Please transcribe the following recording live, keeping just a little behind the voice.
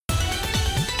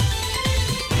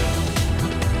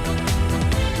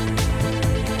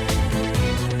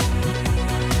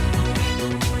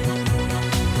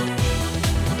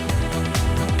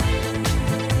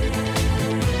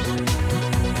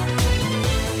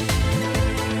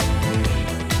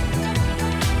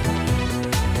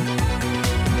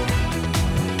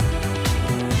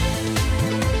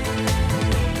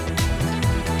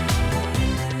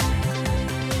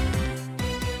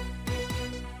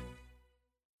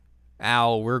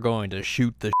Al, we're going to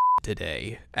shoot the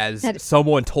today, as That-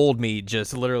 someone told me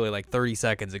just literally like 30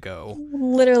 seconds ago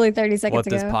Literally 30 seconds what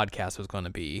ago. this podcast was going to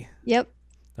be. Yep.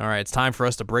 All right, it's time for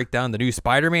us to break down the new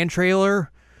Spider-Man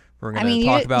trailer. We're going to mean,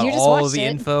 talk you about just all of watched the it.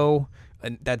 info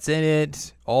that's in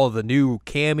it, all of the new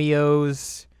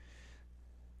cameos.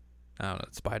 I don't know,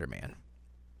 it's Spider-Man.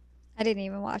 I didn't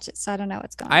even watch it, so I don't know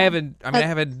what's going on. I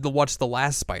haven't watched the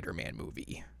last Spider-Man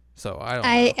movie, so I don't know.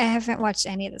 I haven't watched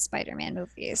any of the Spider-Man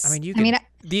movies. I mean,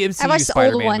 the MCU watched the old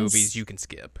Spider-Man ones. movies you can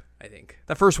skip, I think.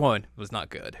 The first one was not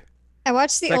good. I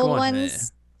watched the Second old one,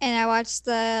 ones, and I watched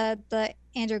the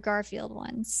Andrew Garfield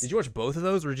ones. Did you watch both of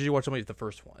those, or did you watch only the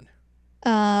first one?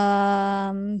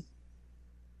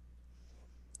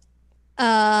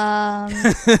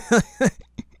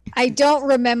 I don't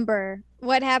remember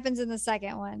what happens in the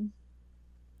second one.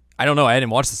 I don't know. I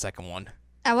didn't watch the second one.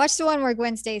 I watched the one where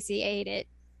Gwen Stacy ate it.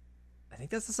 I think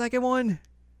that's the second one.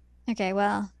 Okay,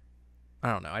 well,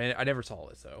 I don't know. I never saw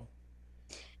it, so.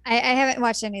 I haven't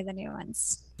watched any of the new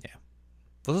ones.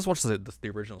 Let's just watch the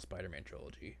original Spider-Man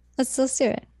trilogy. Let's do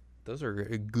it. Those are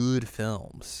good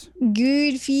films.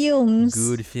 Good films.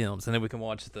 Good films. And then we can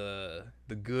watch the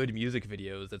good music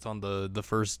videos that's on the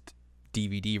first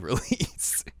DVD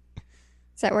release.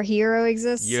 Is that where Hero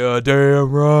exists? Yeah,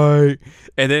 damn right.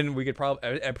 And then we could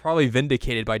probably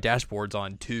Vindicated by Dashboards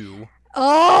on 2.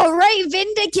 Oh, right,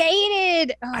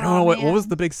 Vindicated. Oh, I don't know what man. was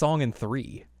the big song in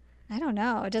 3. I don't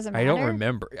know. It doesn't matter. I don't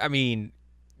remember. I mean,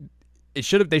 they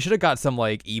should have got some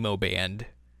like emo band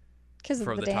Because of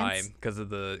from the the dance. time because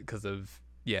of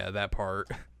that part.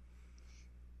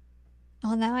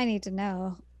 Well, now I need to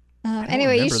know. don't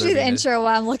Anyway, you remember should there do the being a- intro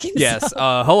while I'm looking. this Yes.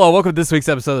 up. Hello, welcome to this week's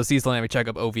episode of Seasonal Anime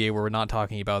Checkup OVA, where we're not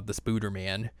talking about the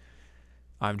Spooderman.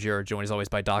 I'm Jared, joined as always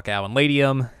by Doc Al and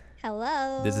Ladium.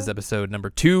 Hello. This is episode number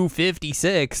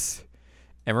 256,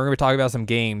 and we're going to be talking about some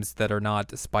games that are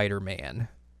not Spider-Man.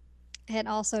 And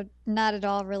also not at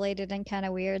all related and kind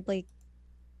of weirdly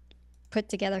put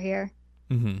together here.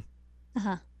 Mm-hmm.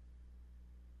 Uh-huh.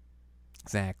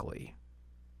 Exactly.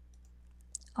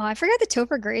 Oh, I forgot that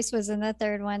Topher Grace was in the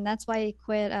third one. That's why he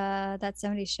quit that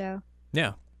 70s show.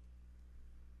 Yeah,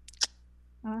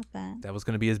 How about that? that was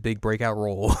going to be his big breakout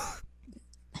role.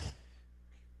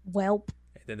 Welp.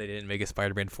 And then they didn't make a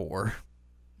Spider-Man 4.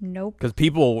 Nope. Because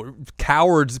people were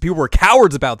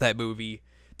cowards about that movie.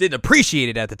 Didn't appreciate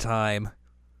it at the time.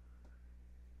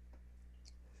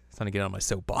 It's time to get on my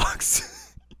soapbox.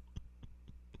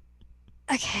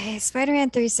 Okay, Spider-Man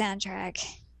 3 soundtrack.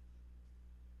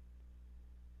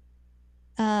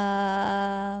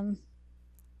 I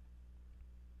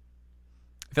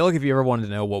feel like if you ever wanted to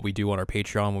know what we do on our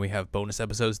Patreon when we have bonus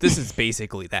episodes, this is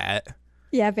basically that.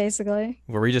 Yeah, basically.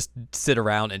 Where we just sit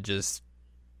around and just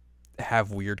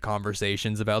have weird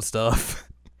conversations about stuff.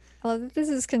 Well, this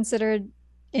is considered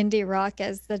indie rock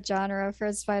as the genre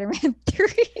for Spider-Man 3.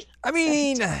 I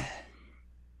mean, I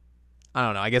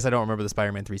don't know. I guess I don't remember the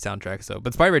Spider-Man 3 soundtrack,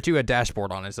 but Spider-Man 2 had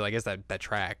Dashboard on it, so I guess that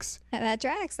tracks. That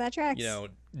tracks. You know,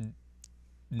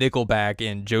 Nickelback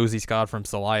and Josie Scott from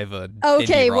Saliva.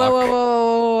 Okay, indie whoa, rock.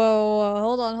 whoa.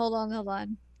 Hold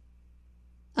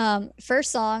on.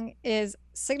 First song is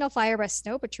Signal Fire by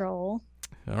Snow Patrol.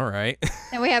 All right.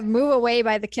 Then we have Move Away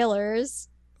by The Killers.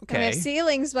 Then we have Okay.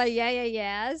 Ceilings by Yeah Yeah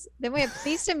Yeahs. Then we have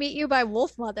Pleased to Meet You by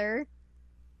Wolf Mother.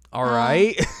 All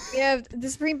right. We have The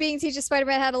Supreme Being Teaches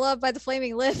Spider-Man How to Love by The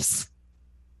Flaming Lips.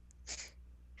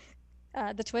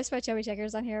 The Twist by Chubby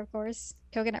Checkers on here, of course.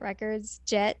 Coconut Records,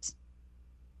 Jet.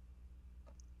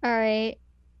 All right.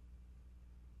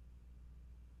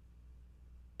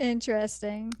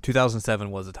 Interesting.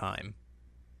 2007 was a time.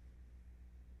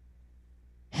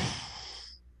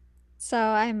 So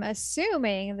I'm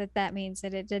assuming that means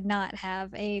that it did not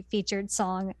have a featured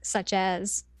song such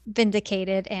as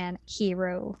Vindicated and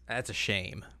Hero. That's a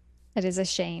shame. That is a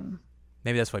shame.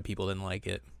 Maybe that's why people didn't like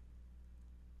it.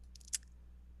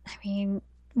 I mean,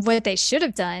 what they should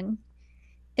have done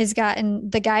is gotten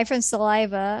the guy from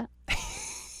Saliva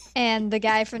and the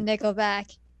guy from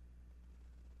Nickelback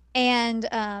and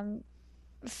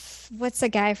what's the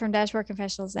guy from Dashboard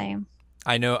Confessional's name?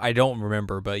 I know. I don't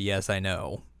remember, but yes, I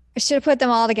know. I should have put them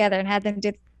all together and had them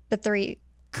do the 3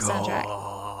 soundtrack.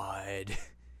 God.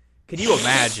 Can you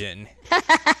imagine?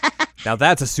 Now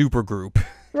that's a super group.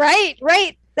 Right.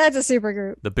 That's a super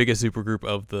group. The biggest super group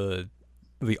of the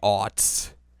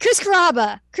aughts. Chris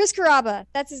Carrabba.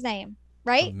 That's his name,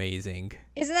 right? Amazing.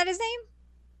 Isn't that his name?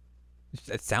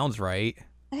 That sounds right.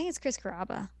 I think it's Chris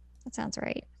Carrabba. That sounds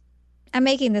right. I'm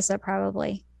making this up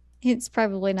probably. It's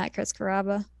probably not Chris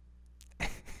Carrabba.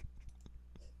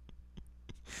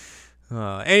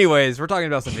 Anyways, we're talking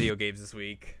about some video games this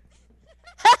week.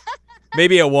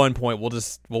 Maybe at one point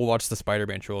we'll watch the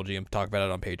Spider-Man trilogy and talk about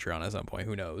it on Patreon at some point.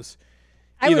 Who knows?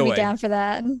 I would Either be way. down for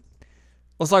that.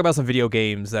 Let's talk about some video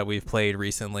games that we've played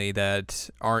recently that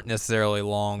aren't necessarily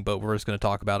long, but we're just going to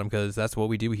talk about them because that's what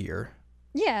we do here.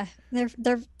 Yeah,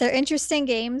 they're interesting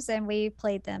games, and we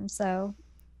played them. So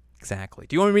Exactly.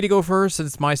 Do you want me to go first,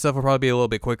 since my stuff will probably be a little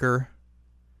bit quicker?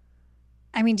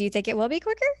 I mean, do you think it will be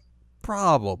quicker?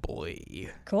 Probably.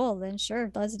 Cool, then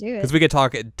sure, let's do Because it. we could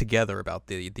talk together about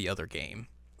the other game.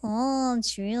 Oh,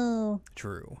 true.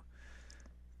 True.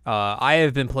 I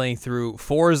have been playing through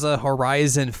Forza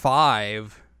Horizon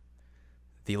 5,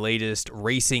 the latest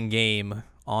racing game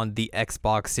on the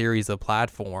Xbox series of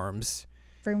platforms.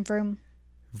 Vroom vroom.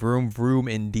 Vroom vroom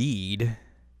indeed.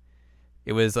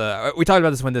 It was we talked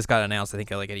about this when this got announced, I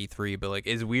think at E3, but like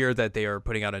it's weird that they are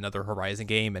putting out another Horizon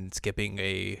game and skipping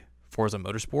a Forza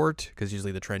Motorsport, because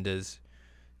usually the trend is,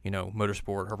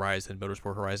 Motorsport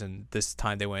Horizon. This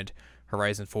time they went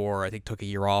Horizon 4, I think took a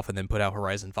year off and then put out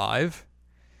Horizon 5.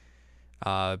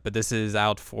 But this is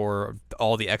out for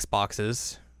all the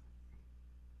Xboxes.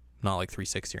 Not like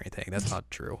 360 or anything. That's not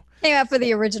true. Came out for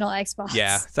the original Xbox.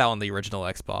 Yeah, it's out on the original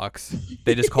Xbox.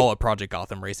 They just call it Project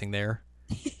Gotham Racing there.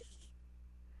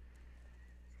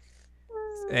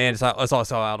 And it's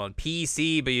also out on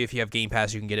PC, but if you have Game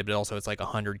Pass, you can get it. But also, it's like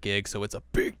 100 gigs, so it's a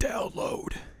big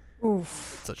download.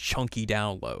 Oof. It's a chunky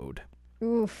download.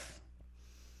 Oof.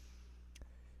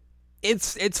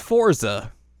 It's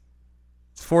Forza.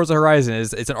 It's Forza Horizon.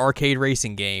 It's an arcade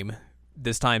racing game.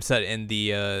 This time set in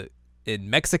in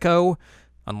Mexico,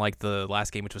 unlike the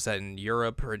last game, which was set in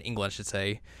Europe, or in England, I should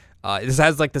say. This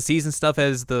has like the season stuff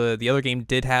as the other game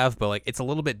did have, but like it's a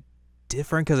little bit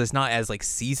different because it's not as like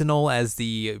seasonal as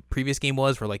the previous game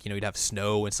was, where like you'd have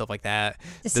snow and stuff like that.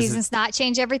 The seasons not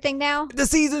change everything now, The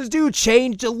seasons do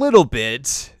change a little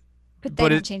bit, but they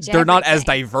don't change they're not as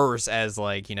everything. diverse as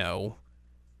like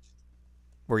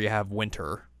where you have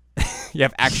winter. You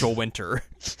have actual winter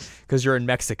because you're in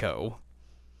Mexico.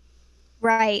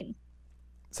 Right.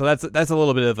 So that's a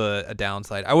little bit of a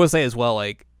downside. I will say as well,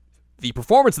 like the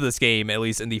performance of this game, at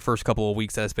least in the first couple of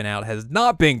weeks that it's been out, has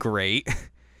not been great.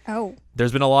 Oh.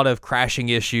 There's been a lot of crashing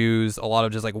issues, a lot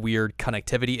of just like weird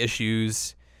connectivity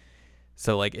issues.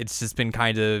 So like it's just been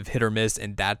kind of hit or miss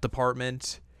in that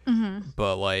department. Mm-hmm.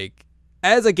 But like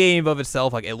as a game of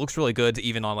itself, like it looks really good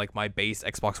even on like my base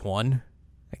Xbox One.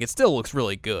 Like it still looks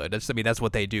really good. That's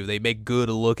what they do. They make good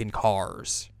looking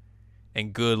cars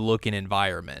and good looking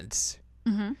environments.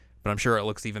 Mm-hmm. But I'm sure it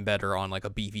looks even better on like a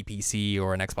beefy PC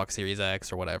or an Xbox Series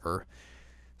X or whatever.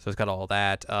 So it's got all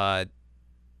that.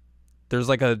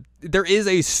 There is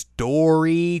a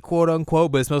story, quote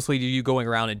unquote, but it's mostly you going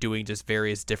around and doing just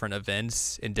various different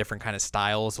events in different kind of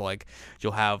styles. So like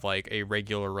you'll have like a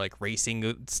regular like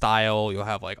racing style, you'll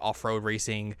have like off-road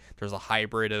racing. There's a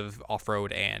hybrid of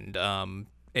off-road and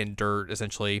dirt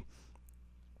essentially.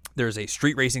 There's a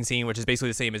street racing scene, which is basically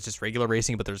the same as just regular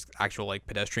racing, but there's actual like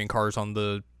pedestrian cars on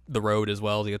the road as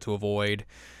well to get to avoid.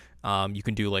 You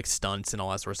can do like stunts and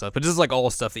all that sort of stuff, but this is like all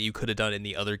stuff that you could have done in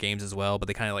the other games as well, but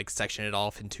they kind of like section it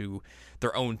off into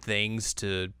their own things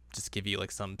to just give you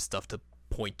like some stuff to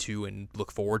point to and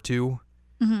look forward to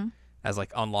as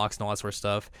like unlocks and all that sort of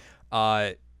stuff.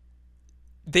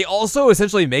 They also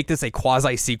essentially make this a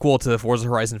quasi sequel to Forza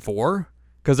Horizon 4.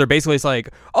 Because they're basically it's like,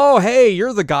 oh, hey,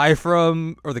 you're the guy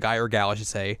or the guy or gal, I should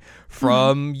say,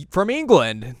 from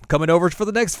England coming over for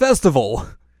the next festival.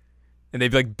 And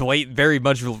they've like very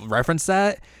much reference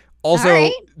that. Also,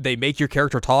 right. They make your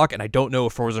character talk, and I don't know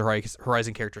if Forza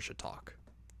Horizon characters should talk.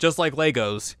 Just like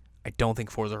Legos, I don't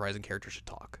think Forza Horizon characters should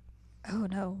talk. Oh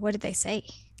no, what did they say?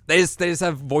 They just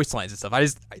have voice lines and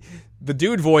stuff. The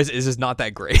dude voice is just not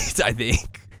that great, I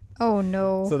think. Oh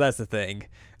no. So that's the thing.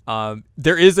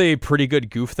 There is a pretty good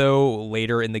goof though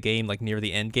later in the game, like near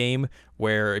the end game,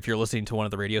 where if you're listening to one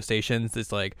of the radio stations,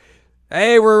 it's like,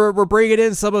 hey, we're bringing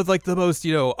in some of like the most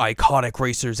iconic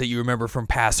racers that you remember from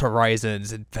past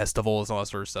Horizons and festivals and all that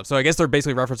sort of stuff. So I guess they're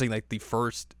basically referencing like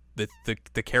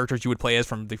the characters you would play as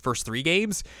from the first 3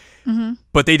 games,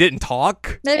 but they didn't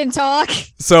talk. They didn't talk.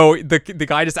 So the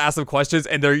guy just asked them questions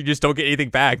and you just don't get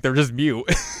anything back. They're just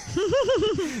mute.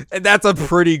 And that's a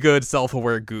pretty good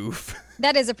self-aware goof.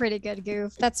 That is a pretty good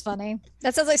goof. That's funny.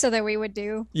 That sounds like something we would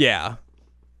do. Yeah.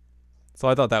 So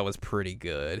I thought that was pretty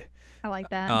good. I like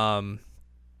that. I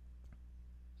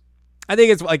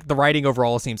think it's like the writing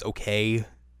overall seems okay.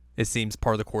 It seems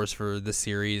par of the course for the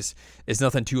series. It's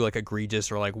nothing too like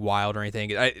egregious or like wild or anything.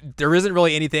 There isn't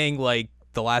really anything like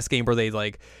the last game where they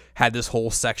like had this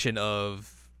whole section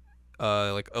of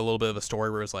like a little bit of a story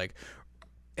where it's like,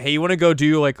 hey, you want to go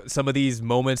do like some of these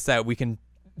moments that we can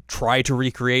try to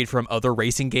recreate from other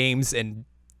racing games and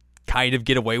kind of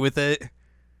get away with it.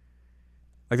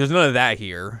 Like, there's none of that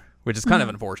here, which is kind of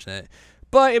unfortunate.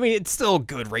 But, I mean, it's still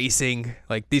good racing.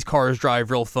 Like, these cars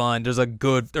drive real fun. There's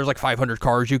like 500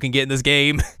 cars you can get in this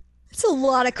game. It's a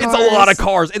lot of cars. It's a lot of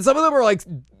cars. And some of them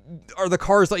are the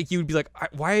cars like you'd be like,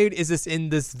 why is this in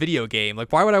this video game?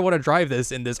 Like, why would I want to drive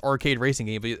this in this arcade racing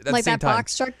game? But at the Like same that time,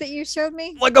 box truck that you showed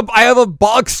me? like I have a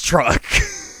box truck.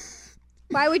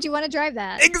 Why would you want to drive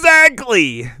that?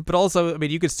 Exactly. But also, I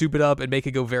mean, you could soup it up and make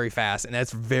it go very fast, and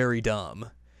that's very dumb.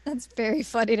 That's very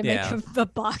funny to Yeah. make a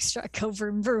box truck go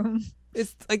vroom vroom.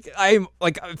 It's like I'm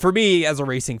like for me as a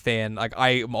racing fan, like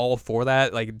I'm all for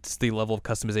that. Like it's the level of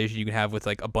customization you can have with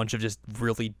like a bunch of just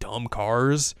really dumb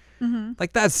cars.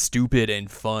 Like that's stupid and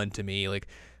fun to me. Like,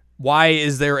 why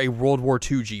is there a World War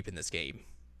II Jeep in this game?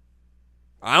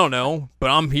 I don't know,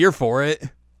 but I'm here for it.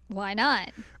 Why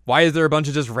not? Why is there a bunch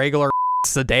of just regular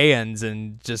sedans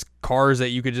and just cars that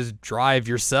you could just drive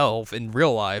yourself in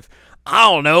real life? I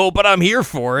don't know, but I'm here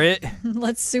for it.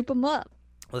 Let's soup them up.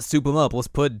 Let's soup them up. Let's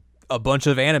put a bunch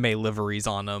of anime liveries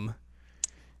on them.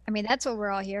 I mean, that's what we're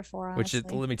all here for, honestly. Which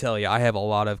is, let me tell you, I have a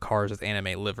lot of cars with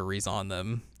anime liveries on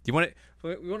them. Do you want to?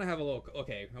 We want to have a little.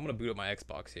 Okay, I'm gonna boot up my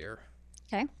Xbox here.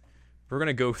 Okay. We're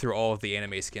gonna go through all of the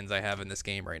anime skins I have in this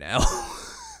game right now.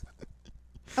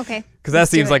 Okay. Because that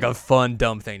seems like a fun,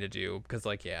 dumb thing to do. Because,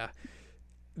 like, yeah.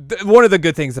 One of the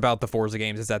good things about the Forza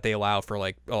games is that they allow for,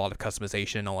 like, a lot of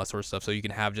customization and all that sort of stuff. So you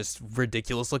can have just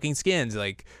ridiculous-looking skins,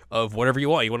 like, of whatever you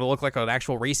want. You want to look like an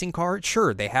actual racing car?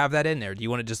 Sure, they have that in there. Do you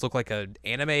want to just look like an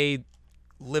anime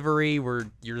livery where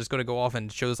you're just going to go off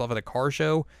and show this off at a car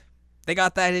show? They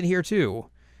got that in here, too.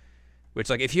 Which,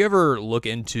 like, if you ever look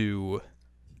into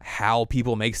how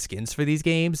people make skins for these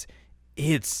games,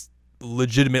 it's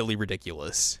legitimately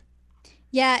ridiculous.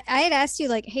 Yeah, I had asked you,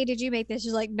 like, hey, did you make this?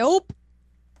 You're like, nope.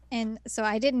 And so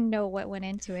I didn't know what went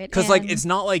into it. Because, like, it's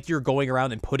not like you're going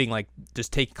around and putting, like,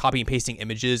 just copy and pasting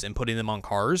images and putting them on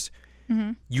cars.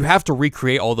 Mm-hmm. You have to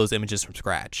recreate all those images from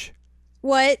scratch.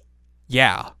 What?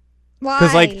 Yeah. Why?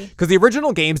 Because the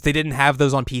original games, they didn't have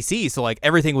those on PC, so, like,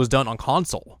 everything was done on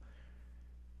console.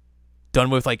 Done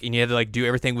with, like, and you had to, like, do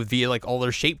everything with via, like, all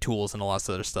their shape tools and all that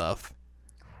other stuff.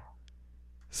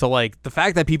 So, like, the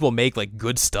fact that people make, like,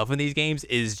 good stuff in these games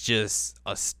is just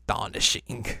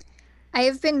astonishing. I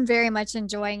have been very much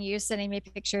enjoying you sending me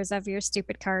pictures of your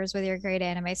stupid cars with your great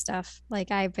anime stuff.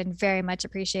 Like, I've been very much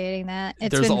appreciating that.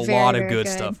 There's a lot of good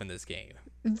stuff in this game.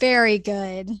 Very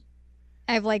good.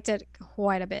 I've liked it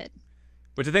quite a bit.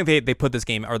 Which I think they put this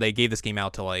game, or they gave this game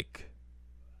out to, like,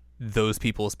 those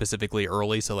people specifically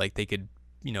early, so, like, they could,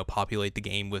 you know, populate the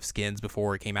game with skins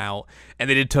before it came out. And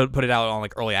they did put it out on,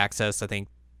 like, early access, I think,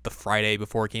 the Friday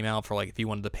before it came out, for, like, if you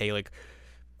wanted to pay, like,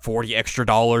 $40 extra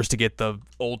to get the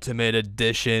Ultimate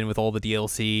Edition with all the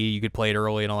DLC, you could play it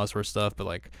early and all that sort of stuff. But,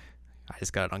 like, I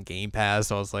just got it on Game Pass,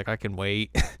 so I was like, I can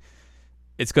wait.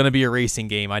 It's going to be a racing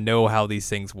game. I know how these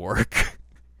things work.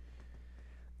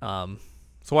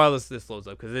 So while this loads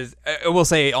up, because I will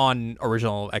say on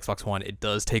original Xbox One, it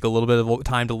does take a little bit of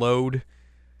time to load.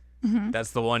 Mm-hmm. That's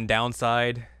the one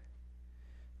downside.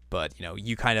 But, you know,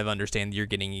 you kind of understand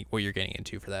what you're getting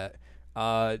into for that.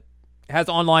 It has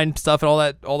online stuff and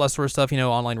all that sort of stuff, you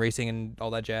know, online racing and all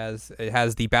that jazz. It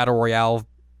has the Battle Royale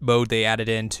mode they added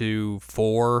into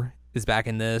 4 is back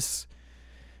in this.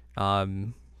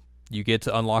 You get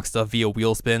to unlock stuff via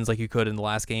wheel spins like you could in the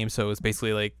last game, so it's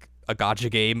basically like a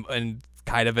gacha game and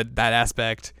kind of at that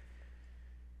aspect.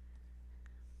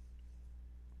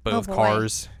 But with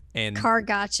cars and car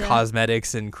gotcha.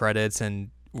 Cosmetics and credits and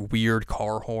weird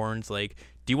car horns. Like,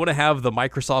 do you want to have the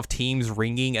Microsoft Teams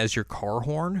ringing as your car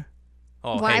horn?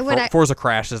 Oh, Why hey, would Forza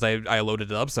crashed as I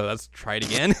loaded it up, so let's try it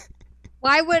again.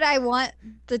 Why would I want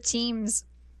the Teams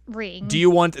ring? Do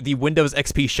you want the Windows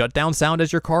XP shutdown sound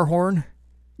as your car horn?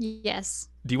 Yes.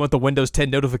 Do you want the Windows 10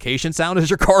 notification sound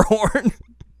as your car horn?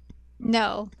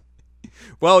 No.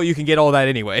 Well, you can get all that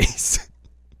anyways.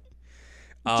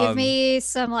 Give me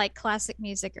some, like, classic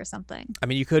music or something. I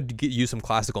mean, you could use some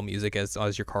classical music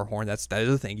as your car horn. That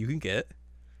is a thing you can get.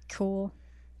 Cool.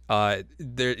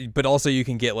 But also you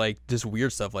can get, like, just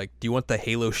weird stuff. Like, do you want the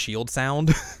Halo Shield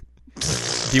sound?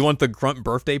 Do you want the Grunt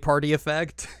birthday party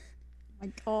effect? Oh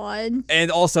my god.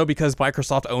 And also, because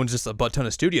Microsoft owns just a butt ton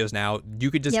of studios now, you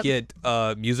could just get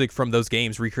music from those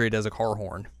games recreated as a car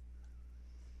horn.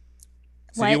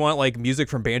 So do you want, like, music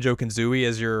from Banjo-Kazooie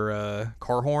as your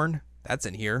car horn? That's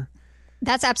in here.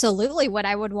 That's absolutely what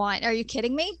I would want. Are you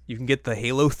kidding me? You can get the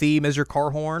Halo theme as your car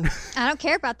horn. I don't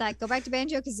care about that. Go back to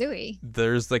Banjo-Kazooie.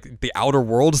 There's, like, the Outer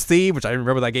Worlds theme, which I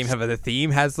remember that game having a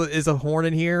theme, is a horn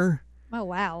in here. Oh,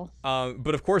 wow.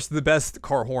 But, of course, the best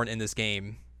car horn in this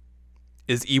game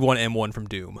is E1M1 from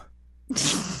Doom.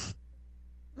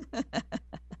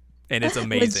 And it's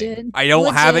amazing. Legit. I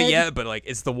don't have it Legit. yet, but like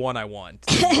it's the one I want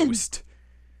the most.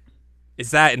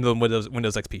 It's that and the Windows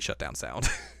XP shutdown sound.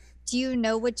 Do you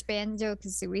know which Banjo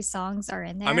Kazooie songs are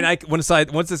in there? I mean, once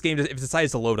this game if it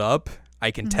decides to load up,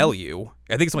 I can tell you.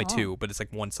 I think it's only 2, but it's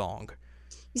like one song.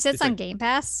 You said it's on like- Game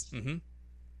Pass, Mm-hmm.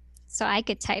 so I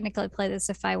could technically play this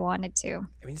if I wanted to.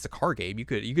 I mean, it's a car game. You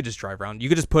could just drive around. You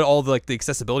could just put all the the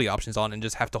accessibility options on and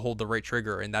just have to hold the right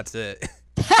trigger, and that's it.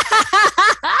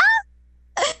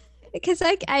 Because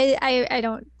I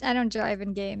don't drive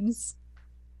in games.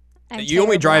 I'm You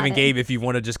only terrible drive at in it. game if you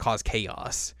want to just cause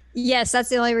chaos. Yes, that's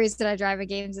the only reason I drive in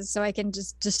games is so I can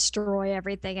just destroy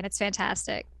everything, and it's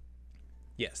fantastic.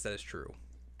 Yes, that is true.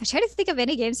 I try to think of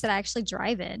any games that I actually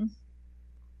drive in,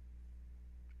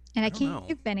 and I don't can't know.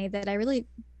 think of any that I really.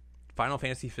 Final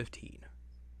Fantasy 15.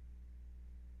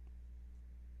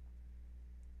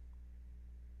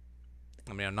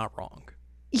 I mean, I'm not wrong.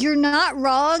 You're not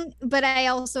wrong, but I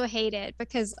also hate it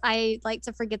because I like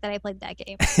to forget that I played that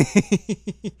game.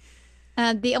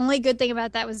 The only good thing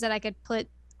about that was that I could put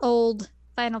old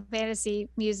Final Fantasy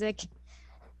music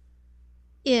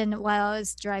in while I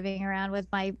was driving around with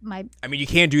my. I mean, you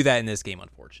can't do that in this game,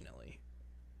 unfortunately.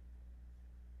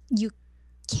 You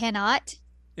cannot.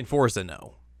 In Forza,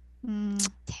 no.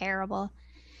 Terrible.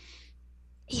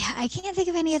 Yeah, I can't think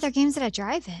of any other games that I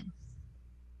drive in.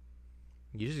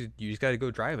 You just got to go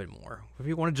drive it more. If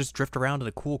you want to just drift around in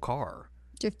a cool car,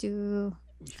 Drift to.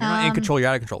 if you're not in control, you're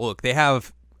out of control. Look, they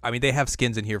have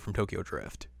skins in here from Tokyo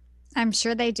Drift I'm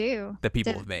sure they do. that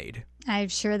people have made. I'm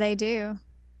sure they do.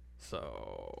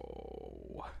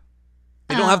 So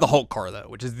they don't have the Hulk car though,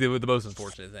 which is the most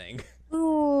unfortunate thing.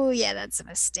 Ooh, yeah, that's a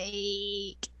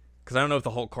mistake. Because I don't know if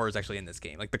the Hulk car is actually in this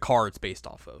game. Like the car it's based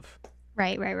off of.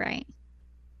 Right. All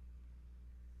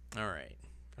right.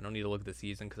 I don't need to look at the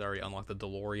season because I already unlocked the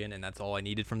DeLorean, and that's all I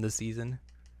needed from this season.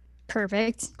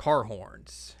 Perfect. Car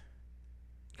horns.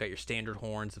 You got your standard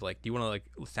horns. Do you want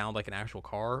to sound like an actual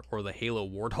car or the Halo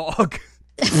Warthog?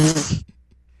 Do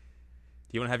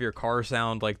you want to have your car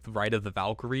sound like the Ride of the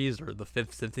Valkyries or the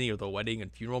Fifth Symphony or the Wedding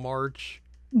and Funeral March?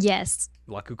 Yes.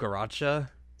 La Cucaracha?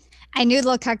 I knew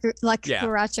La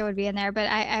Cucaracha would be in there, but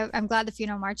I'm glad the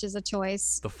Funeral March is a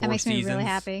choice. The That Four makes me really Seasons?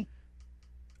 happy.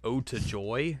 Ode to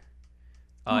Joy?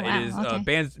 Oh, wow, It is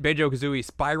okay. Banjo-Kazooie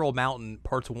Spiral Mountain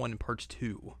Parts 1 and Parts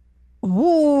 2.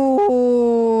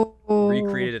 Ooh.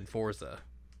 Recreated in Forza.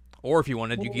 Or if you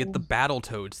wanted, you could get the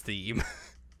Battletoads theme.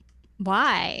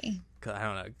 Why? 'Cause I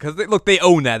don't know. Because, they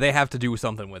own that. They have to do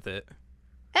something with it.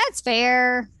 That's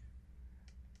fair.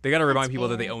 They got to remind That's people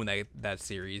that they fair. own that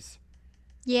series.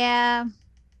 Yeah.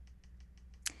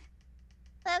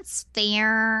 That's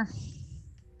fair.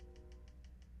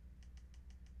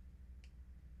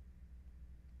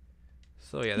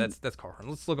 So, yeah, that's car.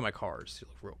 Let's look at my cars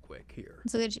real quick here.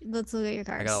 Let's look at your I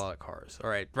cars. got a lot of cars. All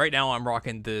right. Right now, I'm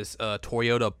rocking this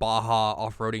Toyota Baja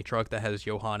off-roading truck that has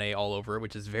Yohane all over it,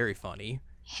 which is very funny.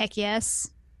 Heck yes.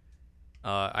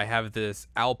 I have this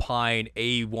Alpine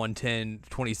A110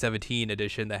 2017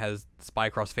 edition that has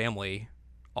Spycross Family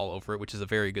all over it, which is a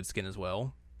very good skin as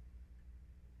well.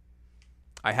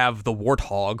 I have the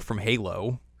Warthog from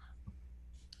Halo,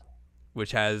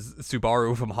 which has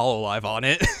Subaru from Hololive on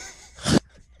it.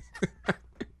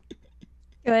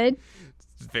 Good.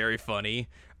 It's very funny.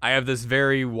 I have this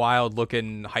very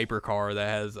wild-looking hypercar that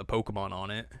has a Pokemon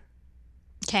on it.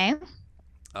 Okay.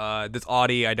 This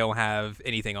Audi I don't have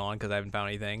anything on because I haven't found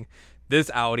anything.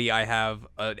 This Audi I have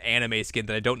an anime skin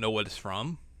that I don't know what it's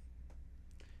from.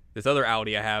 This other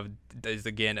Audi I have is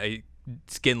again a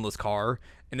skinless car,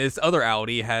 and this other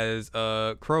Audi has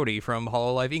Crody from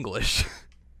Hololive English.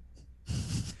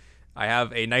 I have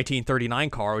a 1939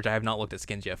 car which I have not looked at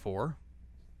skins yet for.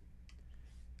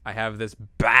 I have this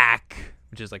Back,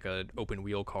 which is like an open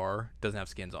wheel car. Doesn't have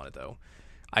skins on it though.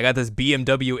 I got this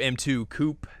BMW M2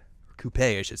 Coupe,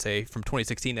 I should say, from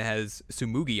 2016 that has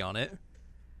Sumugi on it.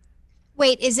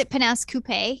 Wait, is it pronounced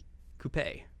coupe? Coupe.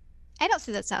 I don't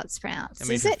think that's how it's pronounced. I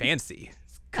mean, is if you're it? fancy,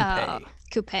 it's coupe. Oh,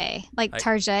 coupe. Like I-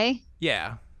 Target?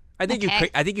 Yeah. I think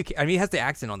Okay. I think you can, I mean, it has the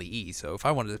accent on the E, so if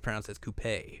I wanted to pronounce it as coupe.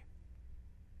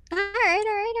 All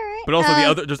right. But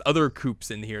also there's other coupes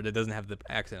in here that doesn't have the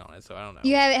accent on it, so I don't know.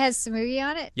 It has Samugi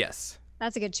on it? Yes.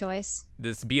 That's a good choice.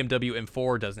 This BMW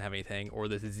M4 doesn't have anything, or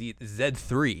this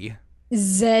Z3.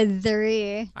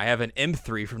 Z3. I have an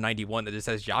M3 from 91 that just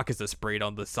has Yakuza sprayed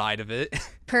on the side of it.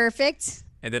 Perfect.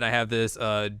 And then I have this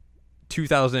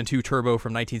 2002 Turbo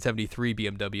from 1973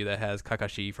 BMW that has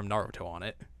Kakashi from Naruto on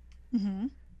it. Mm-hmm.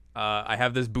 I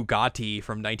have this Bugatti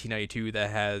from 1992 that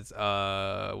has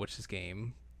what's this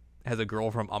game? Has a girl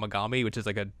from Amagami, which is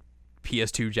like a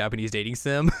PS2 Japanese dating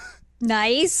sim.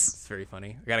 Nice. It's very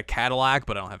funny. I got a Cadillac,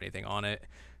 but I don't have anything on it.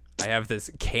 I have this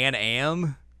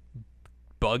Can-Am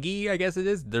buggy, I guess it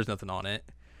is. There's nothing on it.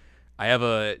 I have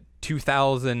a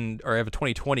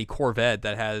 2020 Corvette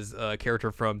that has a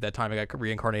character from that time I got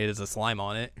reincarnated as a slime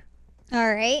on it.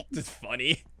 All right. It's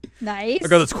funny. Nice. I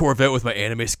got this Corvette with my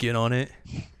anime skin on it.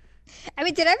 I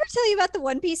mean, did I ever tell you about the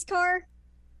One Piece car?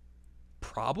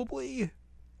 Probably.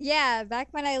 Yeah, back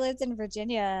when I lived in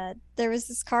Virginia, there was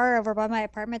this car over by my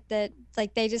apartment that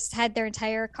like they just had their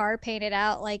entire car painted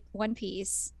out like One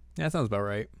Piece. Yeah, that sounds about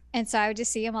right. And so I would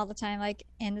just see them all the time, like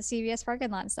in the CVS parking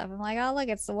lot and stuff. I'm like, oh, look,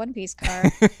 it's the One Piece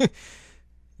car.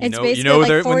 It's basically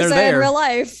like Forza in real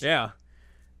life. Yeah.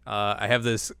 I have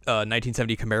this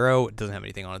 1970 Camaro. It doesn't have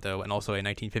anything on it, though. And also a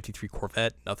 1953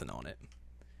 Corvette. Nothing on it.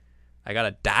 I got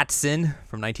a Datsun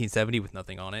from 1970 with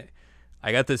nothing on it.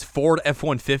 I got this Ford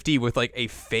F-150 with like a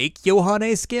fake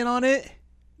Yohane skin on it.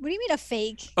 What do you mean a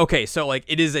fake? Okay, so like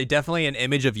it is definitely an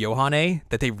image of Yohane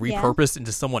that they repurposed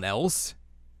into someone else.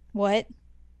 What?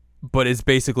 But it's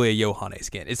basically a Yohane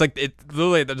skin. It's like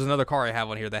literally there's another car I have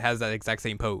on here that has that exact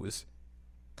same pose.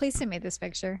 Please send me this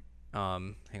picture.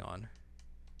 Hang on. I'm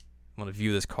gonna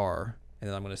view this car and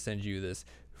then I'm gonna send you this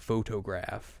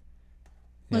photograph.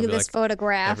 Look at this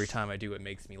photograph. Every time I do, it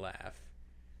makes me laugh.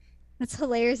 That's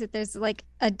hilarious that there's like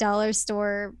a dollar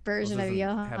store version of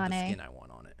Yohane. Have the skin I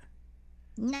want on it.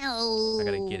 No. I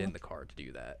gotta get in the car to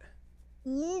do that.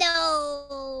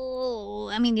 No.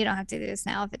 I mean, you don't have to do this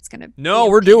now if it's gonna. No,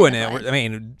 we're doing it. I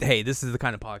mean, hey, this is the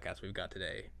kind of podcast we've got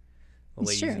today.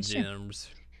 Ladies and germs.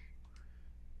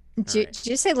 Did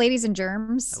you say ladies and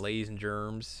germs? Ladies and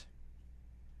germs.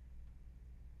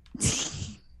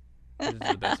 This is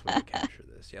the best way to capture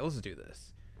this. Yeah, let's do this.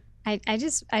 I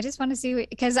just want to see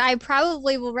because I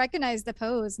probably will recognize the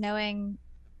pose knowing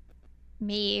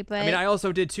me, but I mean I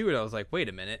also did too, and I was like, wait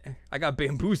a minute, I got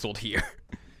bamboozled here.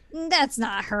 That's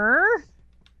not her.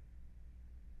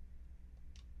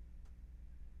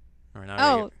 All right,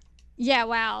 now yeah,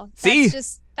 wow. See? That's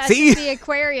just the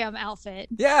aquarium outfit.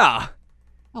 Yeah.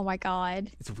 Oh my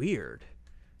god. It's weird.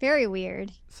 Very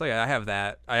weird. So yeah, I have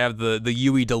that. I have the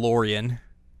Yui DeLorean.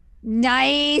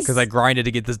 Nice. Because I grinded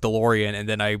to get this DeLorean, and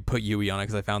then I put Yui on it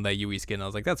because I found that Yui skin. I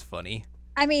was like, that's funny.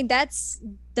 I mean, that's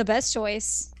the best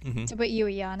choice to put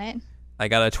Yui on it. I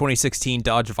got a 2016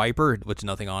 Dodge Viper with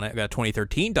nothing on it. I got a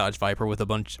 2013 Dodge Viper with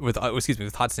with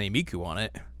Hatsune Miku on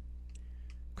it.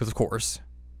 Because of course.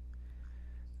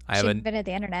 She invented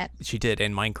the internet. She did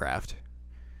in Minecraft.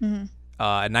 Mm-hmm.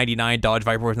 A 99 Dodge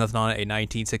Viper with nothing on it. A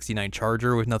 1969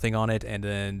 Charger with nothing on it, and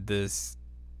then this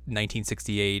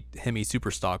 1968 Hemi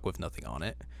Superstock with nothing on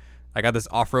it. I got this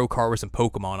off-road car with some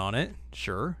Pokemon on it.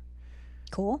 Sure.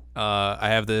 Cool. I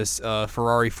have this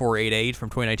Ferrari 488 from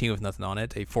 2019 with nothing on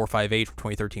it. A 458 from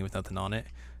 2013 with nothing on it.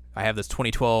 I have this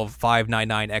 2012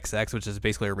 599XX, which is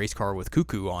basically a race car with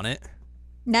Cuckoo on it.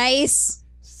 Nice.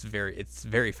 It's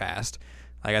very fast.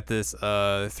 I got this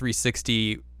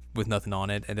 360 with nothing on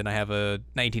it, and then I have a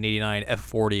 1989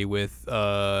 F40 with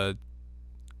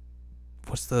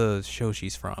what's the show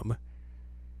she's from?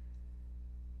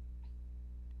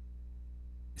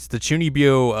 It's the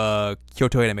Chunibyo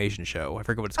Kyoto Animation Show. I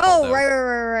forget what it's called. Oh,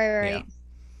 right.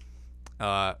 Yeah.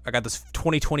 I got this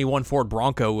 2021 Ford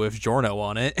Bronco with Giorno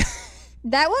on it.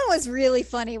 That one was really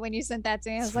funny when you sent that to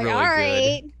me. I was like, really all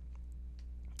right. good.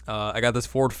 I got this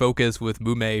Ford Focus with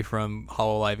Mume from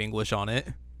HoloLive English on it.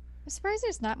 I'm surprised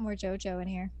there's not more JoJo in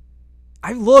here.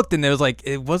 I looked and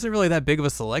it wasn't really that big of a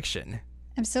selection.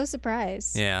 I'm so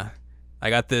surprised. Yeah. I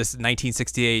got this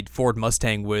 1968 Ford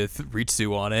Mustang with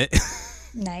Ritsu on it.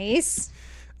 Nice.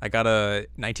 I got a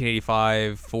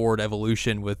 1985 Ford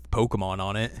Evolution with Pokemon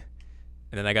on it.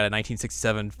 And then I got a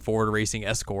 1967 Ford Racing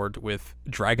Escort with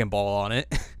Dragon Ball on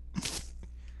it.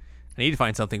 I need to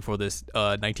find something for this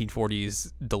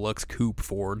 1940s deluxe coupe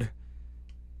Ford.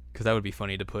 Because that would be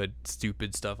funny to put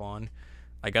stupid stuff on.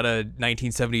 I got a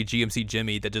 1970 GMC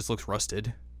Jimmy that just looks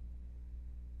rusted.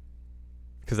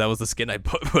 Because that was the skin I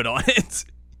put on it.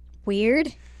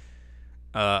 Weird.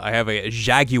 I have a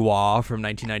Jaguar from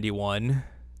 1991.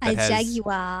 A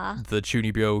Jaguar. The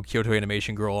Chunibyo Kyoto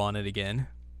Animation girl on it again.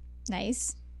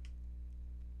 Nice.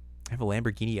 I have a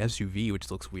Lamborghini SUV, which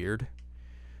looks weird.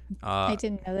 I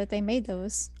didn't know that they made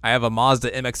those. I have a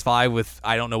Mazda MX-5 with,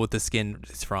 I don't know what the skin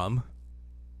is from.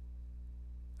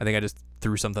 I think I just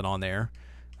threw something on there.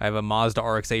 I have a Mazda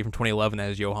RX-8 from 2011 that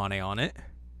has Yohane on it.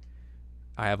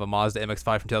 I have a Mazda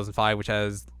MX-5 from 2005, which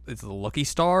has, it's the Lucky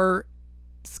Star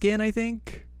skin, I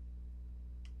think.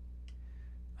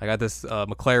 I got this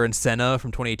McLaren Senna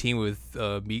from 2018 with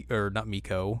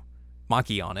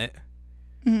Maki on it.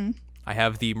 Mm-hmm. I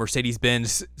have the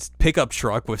Mercedes-Benz pickup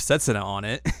truck with Setsuna on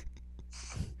it.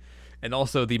 And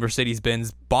also the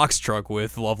Mercedes-Benz box truck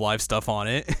with Love Live stuff on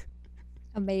it,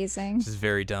 Amazing. which is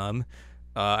very dumb.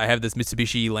 I have this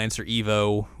Mitsubishi Lancer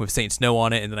Evo with Saint Snow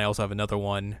on it, and then I also have another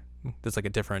one that's like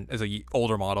it's a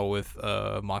older model with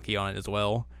Maki on it as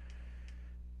well.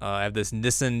 I have this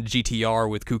Nissan GTR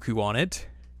with Cuckoo on it.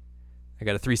 I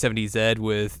got a 370Z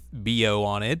with Bio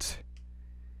on it.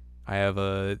 I have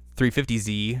a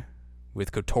 350Z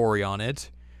with Kotori on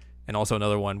it, and also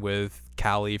another one with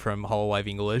Callie from Hololive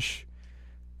English.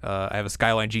 I have a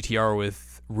Skyline GTR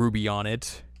with Ruby on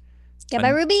it. Get my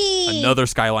Ruby. Another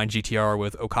Skyline GTR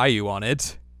with Okayu on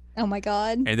it. Oh my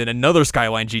god. And then another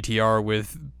Skyline GTR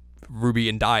with Ruby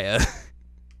and Daya.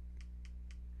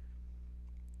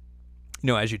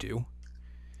 As you do.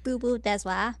 Boo boo, that's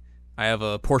why. I have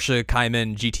a Porsche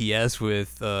Cayman GTS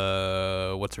with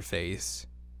what's her face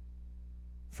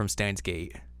from Steins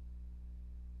Gate.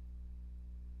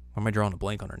 Why am I drawing a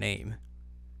blank on her name?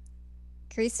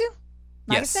 Kurisu?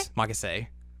 Yes, Makase.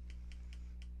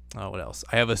 What else?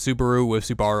 I have a Subaru with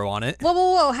Subaru on it.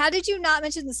 Whoa. How did you not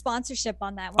mention the sponsorship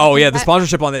on that one? Oh, yeah, the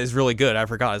sponsorship on it is really good. I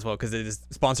forgot as well because it is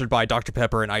sponsored by Dr.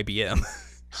 Pepper and IBM.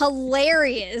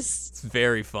 Hilarious. It's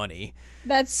very funny.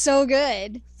 That's so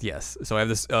good. Yes. So I have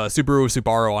this Subaru with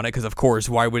Subaru on it because, of course,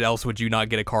 why else would you not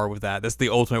get a car with that? That's the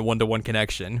ultimate one-to-one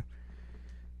connection.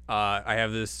 I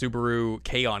have this Subaru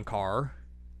K-On car,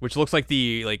 which looks like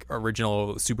the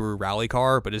original Subaru rally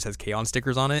car, but it just has K-On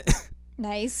stickers on it.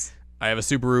 Nice. I have a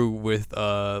Subaru with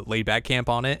Laid Back Camp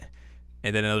on it,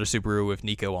 and then another Subaru with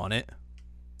Nico on it.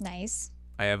 Nice.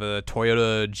 I have a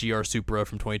Toyota GR Supra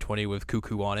from 2020 with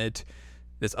Cuckoo on it.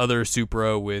 This other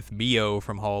Supra with Mio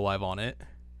from Hololive on it.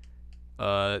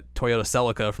 Toyota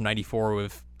Celica from 94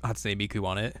 with Hatsune Miku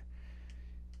on it.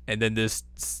 And then this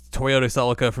Toyota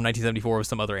Celica from 1974 with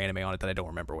some other anime on it that I don't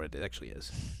remember what it actually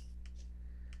is.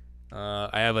 I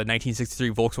have a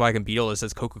 1963 Volkswagen Beetle that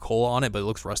says Coca-Cola on it, but it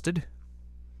looks rusted.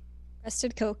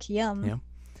 Rusted Coke, yum. Yeah.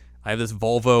 I have this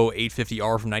Volvo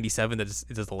 850R from 97 that is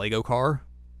a Lego car.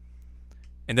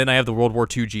 And then I have the World War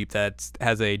II Jeep that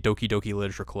has a Doki Doki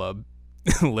Literature Club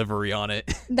livery on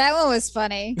it. That one was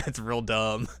funny. That's real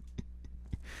dumb.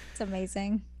 It's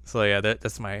amazing. So yeah,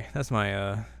 those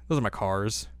are my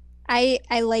cars. I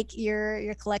like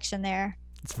your collection there.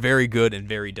 It's very good and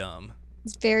very dumb.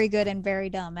 It's very good and very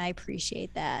dumb. I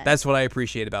appreciate that. That's what I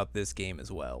appreciate about this game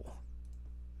as well.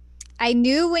 I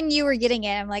knew when you were getting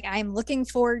it, I'm looking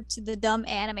forward to the dumb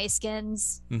anime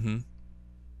skins. Mm-hmm.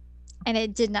 And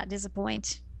it did not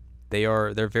disappoint.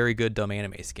 They're very good dumb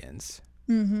anime skins.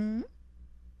 Mm-hmm.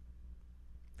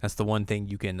 That's the one thing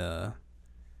you can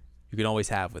always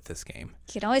have with this game.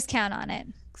 You can always count on it.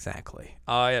 Exactly.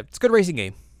 Yeah, it's a good racing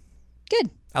game. Good.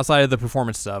 Outside of the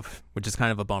performance stuff, which is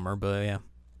kind of a bummer, but yeah.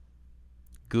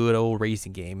 Good old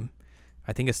racing game.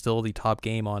 I think it's still the top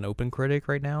game on OpenCritic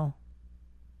right now.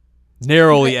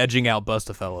 Narrowly edging out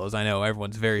Bustafellows. I know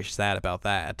everyone's very sad about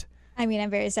that. I'm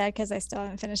very sad because I still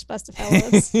haven't finished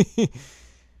Bustafellows.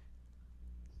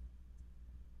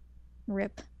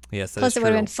 Rip. Yes, Plus, it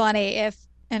would have been funny if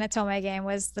an Otome game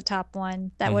was the top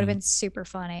one. That would have been super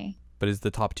funny. But it's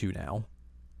the top 2 now.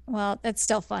 Well, that's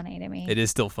still funny to me. It is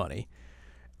still funny.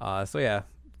 So yeah,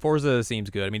 Forza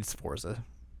seems good. It's Forza.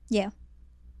 Yeah.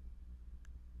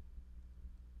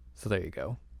 So there you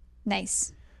go.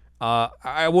 Nice.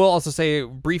 I will also say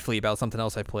briefly about something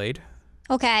else I played.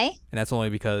 Okay. And that's only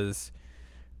because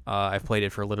I've played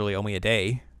it for literally only a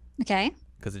day. Okay.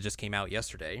 Because it just came out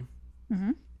yesterday.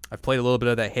 Mm-hmm. I've played a little bit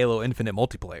of that Halo Infinite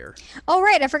multiplayer. Oh,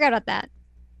 right. I forgot about that.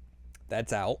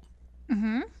 That's out.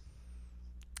 Mm-hmm.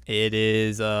 It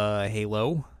is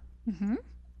Halo. Mm-hmm.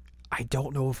 I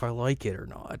don't know if I like it or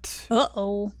not.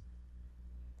 Uh-oh.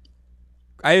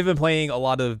 I have been playing a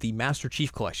lot of the Master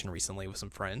Chief Collection recently with some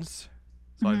friends.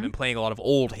 So I've been playing a lot of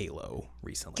old Halo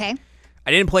recently. Okay. I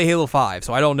didn't play Halo 5,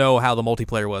 so I don't know how the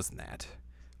multiplayer was in that.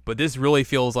 But this really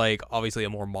feels like, obviously, a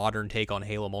more modern take on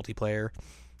Halo multiplayer.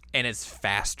 And it's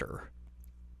faster.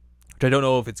 Which I don't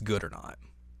know if it's good or not.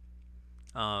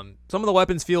 Some of the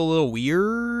weapons feel a little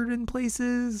weird in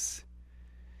places.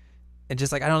 And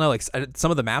just I don't know, some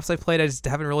of the maps I've played, I just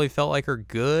haven't really felt like are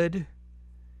good.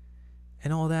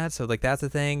 And all that, so that's the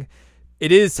thing.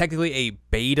 It is technically a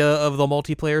beta of the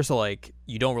multiplayer, so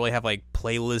you don't really have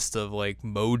playlists of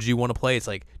modes you want to play. It's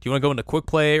do you want to go into quick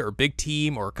play or big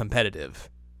team or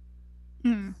competitive?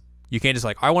 You can't just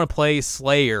I want to play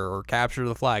Slayer or Capture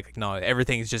the Flag. No,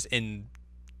 everything's just in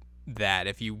that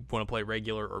if you want to play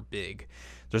regular or big.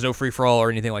 There's no free for all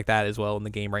or anything like that as well in the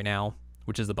game right now,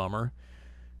 which is the bummer.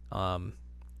 And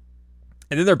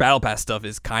then their battle pass stuff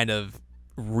is kind of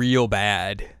real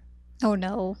bad. Oh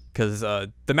no. Because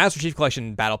the Master Chief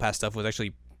Collection Battle Pass stuff was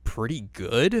actually pretty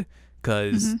good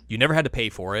because Mhm. you never had to pay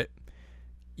for it.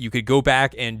 You could go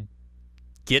back and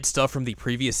get stuff from the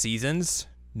previous seasons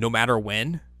no matter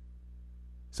when.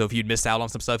 So if you'd missed out on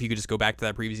some stuff, you could just go back to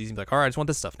that previous season and be like, all right, I just want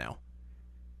this stuff now.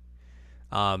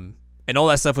 And all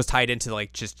that stuff was tied into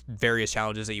like just various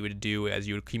challenges that you would do as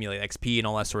you would accumulate XP and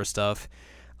all that sort of stuff.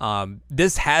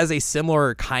 This has a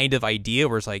similar kind of idea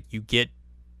where it's like you get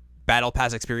battle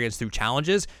pass experience through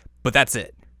challenges, but that's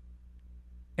it.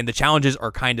 And the challenges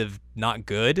are kind of not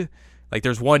good. Like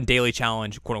there's one daily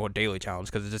challenge, quote unquote daily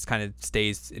challenge, because it just kind of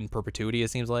stays in perpetuity, it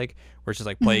seems like, where it's just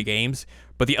like play games.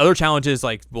 But the other challenges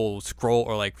like will scroll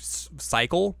or like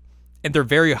cycle, and they're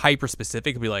very hyper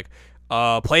specific. It'll be like,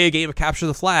 play a game of capture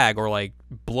the flag, or like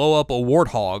blow up a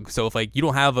warthog. So if like you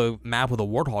don't have a map with a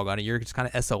warthog on it, you're just kind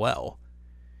of SOL.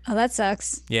 Oh, that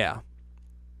sucks. Yeah.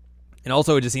 And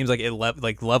also it just seems like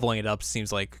leveling it up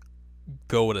seems like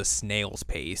go at a snail's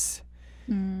pace.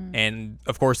 And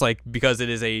of course, like because it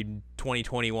is a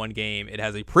 2021 game, it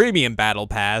has a premium battle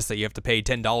pass that you have to pay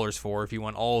 $10 for if you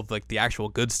want all of like the actual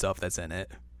good stuff that's in it.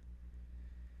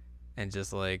 And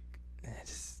just like it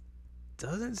just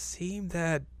doesn't seem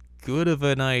that good of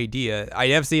an idea. I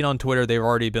have seen on Twitter they've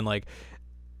already been like,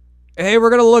 hey,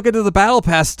 we're gonna look into the battle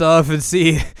pass stuff and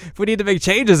see if we need to make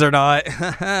changes or not.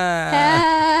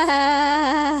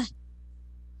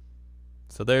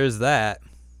 So there's that.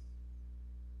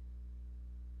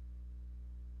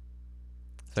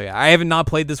 So yeah, I haven't not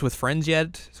played this with friends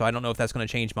yet, so I don't know if that's going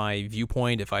to change my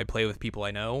viewpoint if I play with people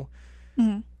I know.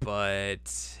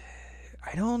 But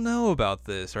I don't know about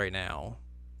this right now.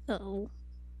 Oh.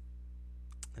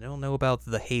 I don't know about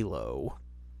the Halo.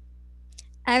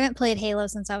 I haven't played Halo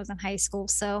since I was in high school,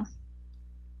 so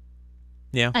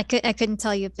Yeah. I couldn't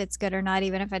tell you if it's good or not,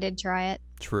 even if I did try it.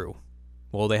 True.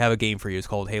 Well, they have a game for you. It's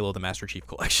called Halo: The Master Chief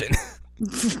Collection.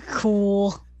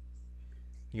 Cool.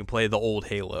 You can play the old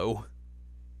Halo.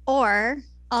 Or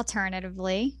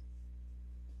alternatively,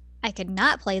 I could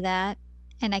not play that,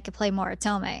 and I could play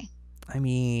Moritome. I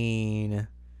mean,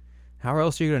 how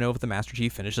else are you going to know if the Master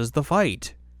Chief finishes the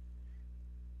fight?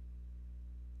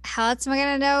 How else am I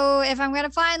gonna know if I'm gonna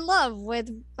find love with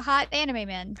hot anime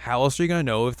men? How else are you going to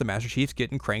know if the Master Chief's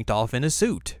getting cranked off in his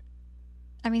suit?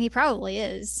 I mean, he probably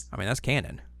is. I mean, that's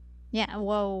canon. Yeah.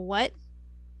 Whoa. What?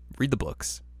 Read the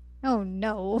books. Oh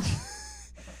no.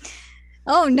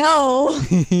 Oh no.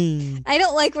 I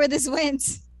don't like where this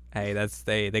went. Hey,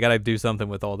 they got to do something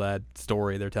with all that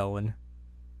story they're telling.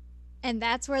 And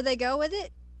that's where they go with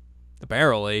it?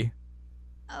 Apparently.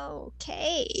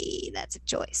 Okay, that's a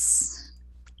choice.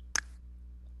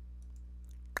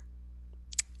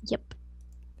 Yep.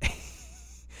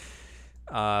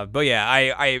 But yeah,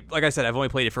 I like I said, I've only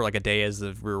played it for like a day as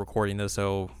of we're recording this,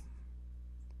 so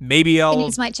maybe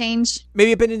Opinions might change.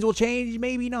 Maybe opinions will change,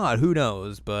 maybe not. Who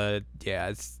knows? But yeah,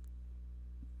 it's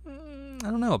I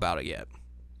don't know about it yet.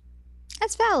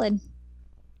 That's valid.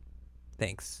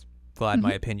 Thanks. Glad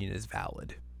my opinion is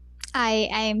valid. I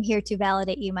am here to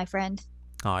validate you, my friend.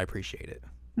 Oh, I appreciate it.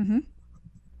 Mm-hmm.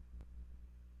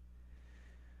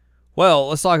 Well,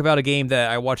 let's talk about a game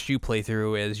that I watched you play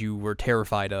through as you were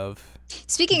terrified of.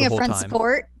 Speaking of friend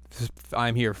support.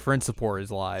 I'm here. Friend support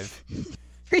is live.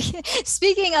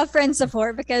 Speaking of friend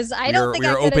support, because I don't think we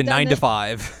I are could have open done 9 this. to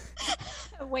 5.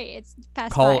 Wait, it's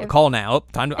past Call 5. call now. Oh,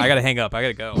 time. I gotta hang up. I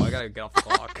gotta go. I gotta get off the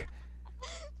clock.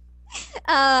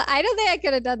 I don't think I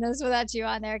could have done this without you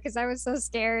on there because I was so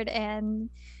scared and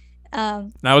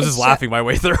And I was just laughing my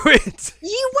way through it.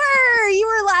 You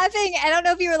were laughing. I don't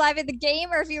know if you were laughing at the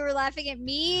game or if you were laughing at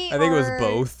me. I think it was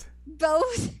both.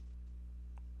 Both.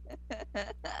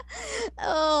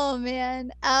 Oh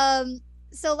man.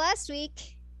 So last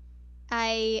week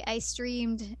I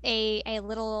streamed a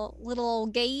little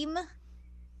game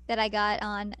that I got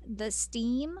on the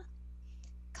Steam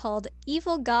called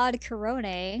Evil God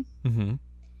Corone. Mm-hmm.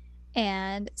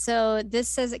 And so this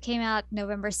says it came out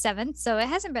November 7th, so it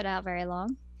hasn't been out very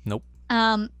long. Nope.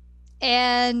 And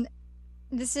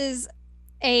this is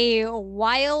a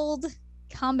wild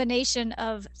combination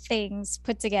of things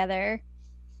put together,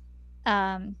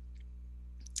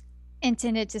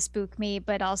 intended to spook me,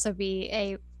 but also be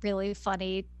a really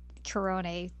funny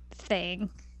Corona thing.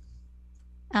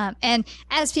 And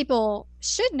as people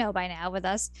should know by now with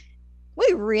us,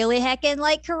 we really heckin'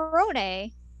 like Corona.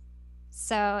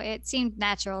 So it seemed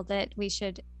natural that we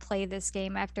should play this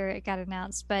game after it got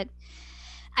announced. But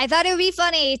I thought it would be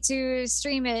funny to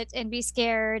stream it and be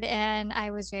scared, and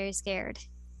I was very scared.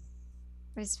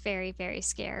 I was very, very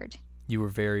scared. You were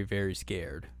very, very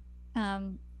scared.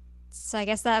 So I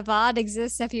guess that VOD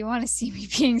exists if you want to see me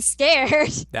being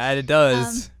scared. That it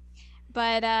does.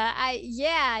 But I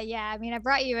mean, I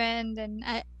brought you in,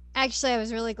 and Actually, I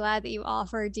was really glad that you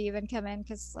offered to even come in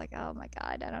because it's like, oh my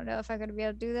God, I don't know if I'm going to be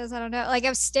able to do this. I don't know. Like, I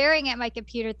was staring at my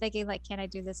computer thinking, like, can I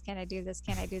do this? Can I do this?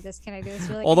 Can I do this? Can I do this?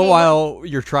 You're like, All the hey, what? while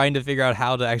you're trying to figure out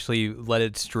how to actually let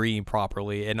it stream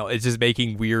properly, and it's just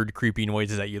making weird, creepy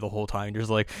noises at you the whole time. You're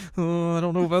just like, oh, I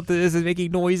don't know about this. It's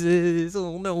making noises.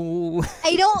 Oh no.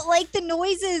 I don't like the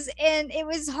noises. And it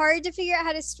was hard to figure out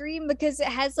how to stream because it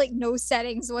has like no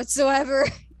settings whatsoever.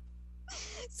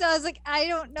 So I was like, I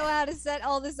don't know how to set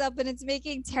all this up, and it's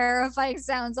making terrifying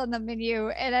sounds on the menu,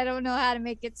 and I don't know how to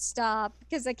make it stop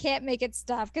because I can't make it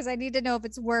stop because I need to know if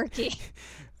it's working.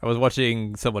 I was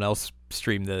watching someone else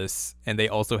stream this, and they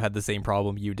also had the same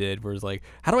problem you did, where it's like,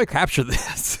 how do I capture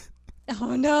this?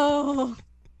 Oh no.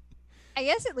 I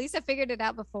guess at least I figured it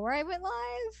out before I went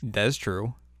live. That is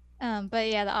true.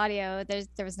 But yeah, the audio,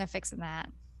 there was no fixing that.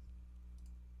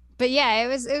 But yeah, it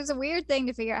was a weird thing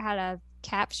to figure out how to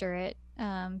capture it.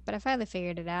 But I finally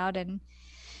figured it out, and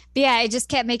but yeah, it just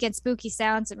kept making spooky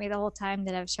sounds at me the whole time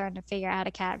that I was trying to figure out how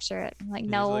to capture it. I'm like,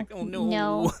 no, like, oh, no.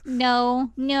 no,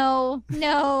 no, no,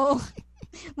 no.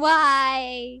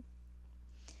 Why?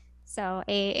 So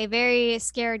a very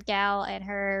scared gal and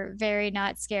her very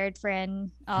not scared friend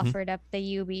offered up the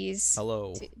Ubies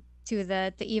Hello. to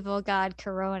the evil god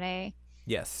Corone.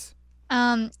 Yes.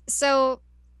 So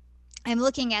I'm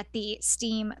looking at the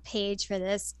Steam page for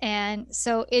this, and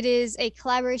so it is a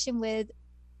collaboration with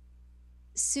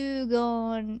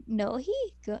Sugonohi.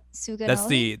 Sugonohi. That's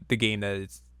the game that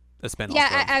it's a spinoff.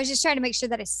 Yeah, of. I was just trying to make sure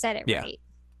that I said it Yeah.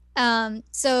 right.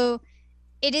 So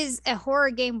it is a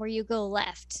horror game where you go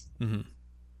left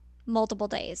multiple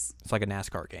days. It's like a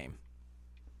NASCAR game.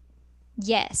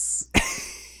 Yes.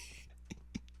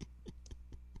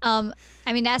 I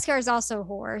mean, NASCAR is also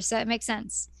horror, so it makes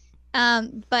sense.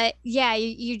 But yeah,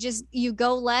 you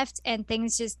go left and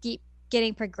things just keep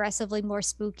getting progressively more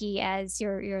spooky as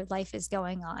your life is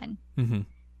going on.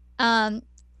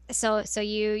 So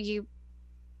you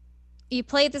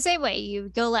play it the same way. You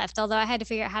go left, although I had to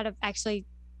figure out how to actually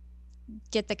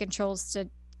get the controls to,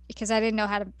 because I didn't know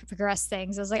how to progress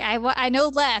things. I was like, I know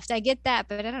left, I get that,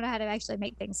 but I don't know how to actually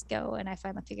make things go, and I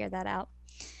finally figured that out.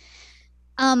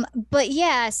 But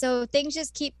yeah, so things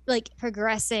just keep like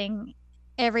progressing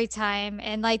every time,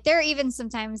 and like there are even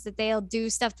sometimes that they'll do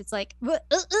stuff that's like but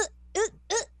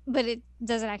it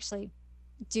doesn't actually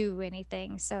do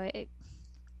anything, so it's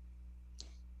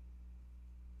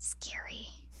scary.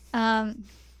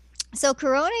 So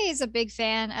Corone is a big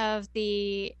fan of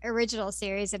the original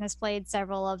series and has played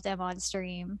several of them on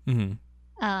stream.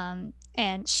 And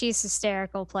she's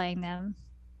hysterical playing them.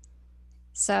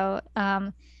 So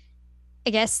I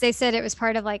guess they said it was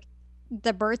part of like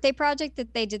the birthday project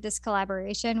that they did this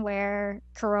collaboration where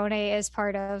Corone is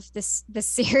part of this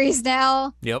series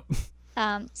now. Yep.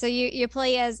 So you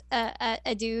play as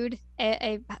a dude,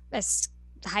 a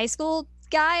high school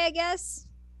guy, I guess.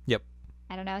 Yep.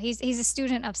 I don't know. He's a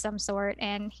student of some sort,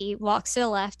 and he walks to the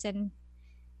left and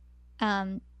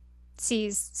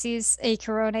sees a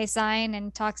Corone sign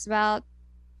and talks about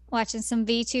watching some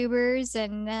VTubers,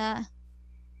 and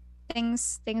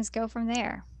things go from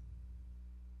there.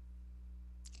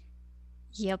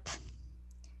 Yep.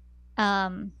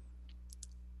 I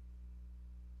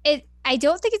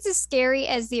don't think it's as scary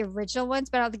as the original ones,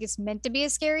 but I don't think it's meant to be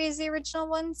as scary as the original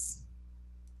ones.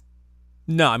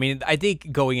 No, I mean, I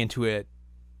think going into it,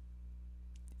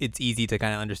 it's easy to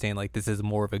kind of understand, like, this is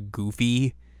more of a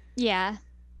goofy Yeah.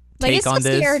 Like, take it still on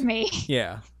this. scared me.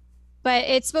 Yeah. But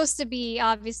it's supposed to be,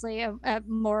 obviously, a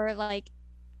more, like,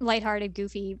 lighthearted,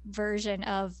 goofy version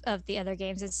of the other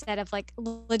games instead of, like,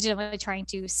 legitimately trying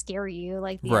to scare you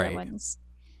like the other ones.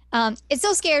 It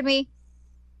still scared me.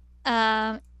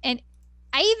 And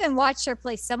I even watched her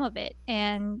play some of it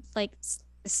and, like,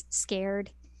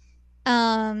 scared.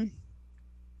 But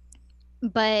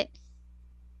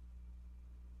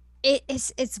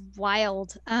it's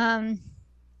wild.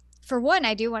 For one,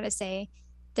 I do want to say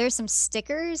there's some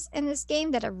stickers in this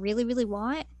game that I really, really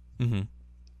want.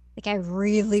 Like, I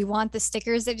really want the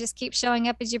stickers that just keep showing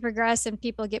up as you progress and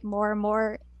people get more and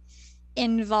more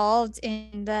involved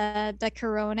in the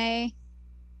Corone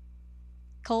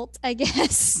cult, I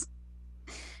guess.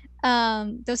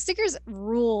 Those stickers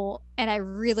rule, and I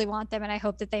really want them, and I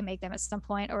hope that they make them at some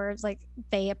point, or like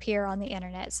they appear on the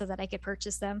internet so that I could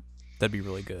purchase them. That'd be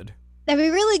really good. That'd be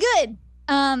really good.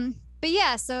 But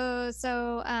yeah, so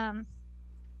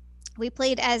we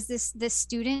played as this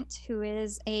student who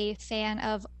is a fan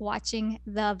of watching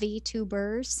the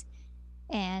VTubers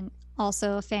and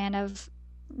also a fan of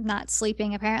not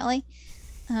sleeping, apparently.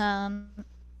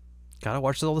 Gotta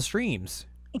watch all the streams.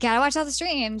 Gotta watch all the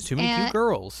streams. Too many cute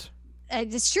girls.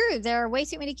 It's true. There are way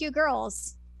too many cute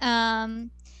girls.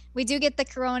 We do get the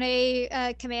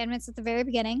Corona commandments at the very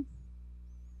beginning.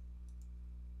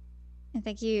 I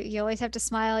think you always have to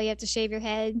smile. You have to shave your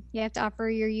head. You have to offer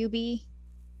your UB.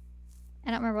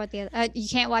 I don't remember what the other. You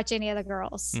can't watch any other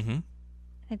girls. Mm-hmm.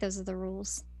 I think those are the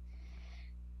rules.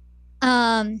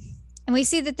 And we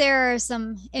see that there are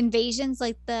some invasions,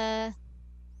 like the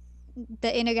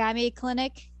Inagami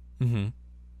clinic Mm-hmm.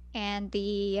 and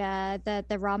the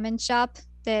ramen shop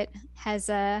that has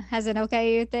an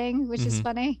okayu thing, which is Mhm.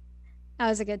 funny. That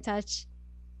was a good touch.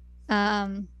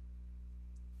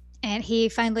 And he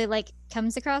finally like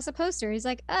comes across a poster. He's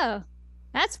like, "Oh,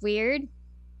 that's weird.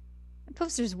 That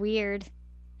poster's weird."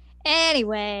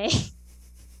 Anyway,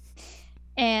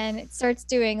 and it starts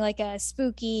doing like a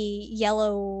spooky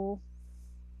yellow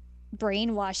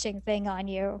brainwashing thing on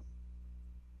you.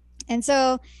 And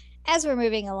so, as we're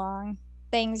moving along,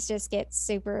 things just get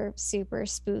super, super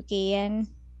spooky. And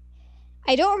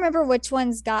I don't remember which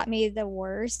ones got me the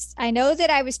worst. I know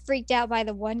that I was freaked out by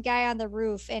the one guy on the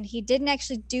roof, and he didn't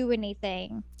actually do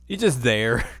anything. You're just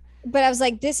there. But I was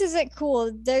like, "This isn't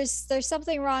cool. There's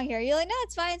something wrong here." You're like, "No,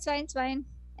 it's fine, it's fine, it's fine."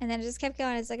 And then it just kept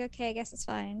going. It's like, okay, I guess it's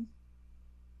fine.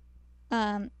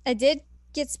 I did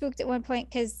get spooked at one point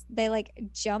because they like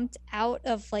jumped out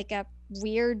of like a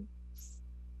weird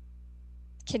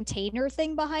container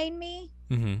thing behind me.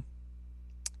 Mm-hmm.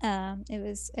 It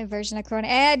was a version of Corona.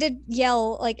 And I did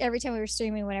yell like every time we were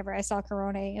streaming whenever I saw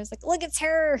Corona. I was like, "Look, it's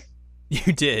her."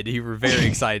 You did. You were very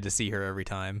excited to see her every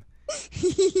time. Because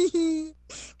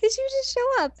she would just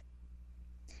show up.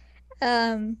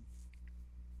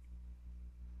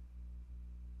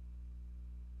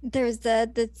 There's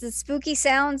the spooky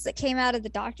sounds that came out of the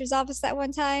doctor's office that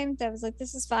one time. That was like,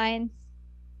 "This is fine."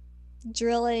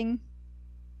 Drilling,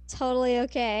 totally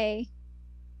okay.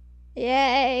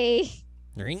 Yay.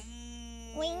 Ring.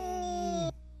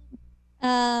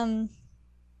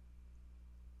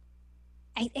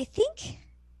 I think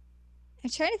I'm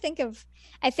trying to think of.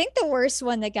 I think the worst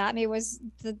one that got me was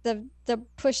the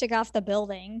pushing off the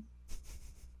building.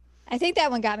 I think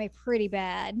that one got me pretty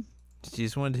bad. She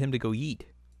just wanted him to go yeet.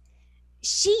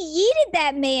 She yeeted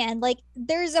that man. Like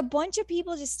there's a bunch of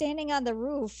people just standing on the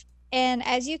roof, and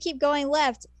as you keep going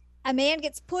left, a man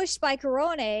gets pushed by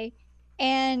Corona,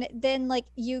 and then like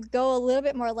you go a little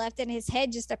bit more left, and his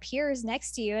head just appears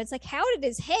next to you. It's like, how did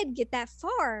his head get that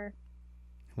far?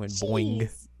 Went boing.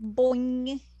 Jeez.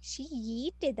 Boing.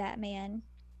 She yeeted that man.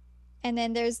 And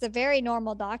then there's the very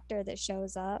normal doctor that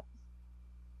shows up.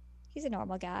 He's a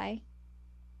normal guy.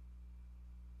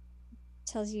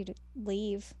 Tells you to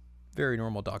leave. Very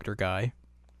normal doctor guy.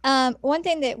 One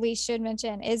thing that we should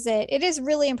mention is that it is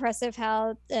really impressive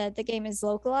how the game is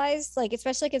localized, like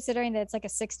especially considering that it's like a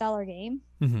 $6 game.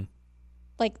 Mm-hmm.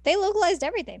 Like they localized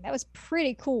everything. That was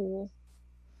pretty cool.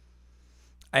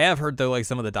 I have heard though, like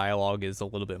some of the dialogue is a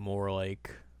little bit more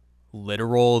like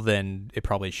literal than it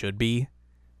probably should be.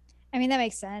 I mean, that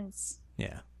makes sense.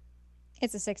 Yeah.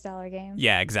 It's a $6 game.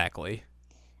 Yeah, exactly.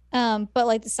 But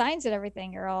like the signs and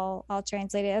everything are all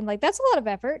translated, and like that's a lot of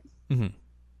effort.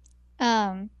 Mm-hmm.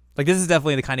 Um, Like this is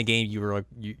definitely the kind of game you were like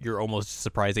you're almost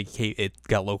surprised it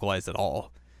got localized at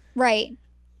all. right.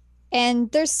 And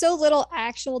there's so little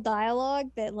actual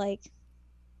dialogue that like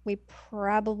we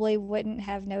probably wouldn't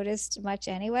have noticed much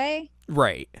anyway.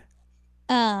 Right.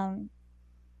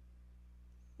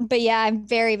 But yeah, I'm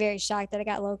very, very shocked that it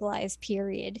got localized,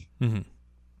 period. Mm-hmm.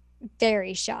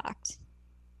 Very shocked.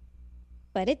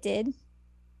 But it did.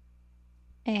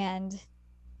 And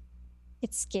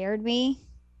it scared me.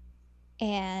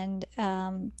 And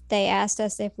they asked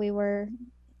us if we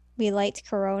liked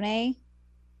Corona.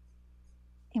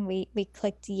 And we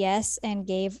clicked yes and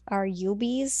gave our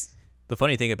UBs. The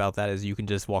funny thing about that is you can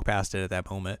just walk past it at that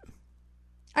moment.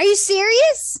 Are you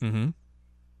serious? Mm-hmm.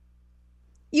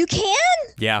 You can?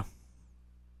 Yeah.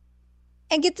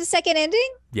 And get the second ending?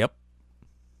 Yep.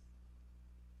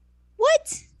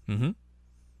 What? Mm-hmm.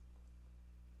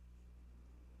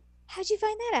 How'd you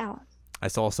find that out? I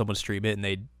saw someone stream it and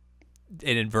they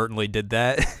inadvertently did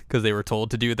that because they were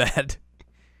told to do that.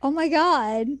 Oh my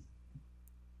God.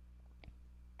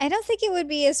 I don't think it would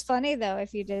be as funny though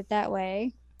if you did it that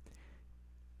way.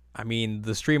 I mean,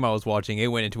 the stream I was watching, it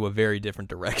went into a very different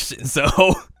direction. So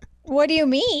What do you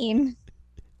mean?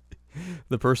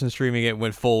 the person streaming it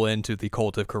went full into the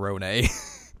cult of Corona.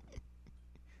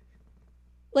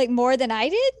 Like more than I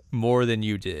did? More than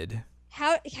you did.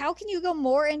 How can you go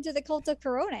more into the cult of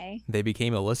Corona? They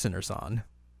became a listener son.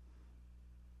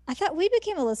 I thought we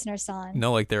became a listener son.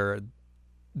 No, like their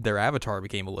avatar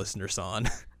became a listener son.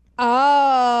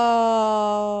 Oh.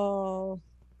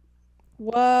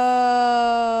 Whoa.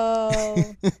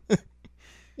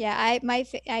 Yeah,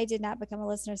 I did not become a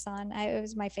listener son. It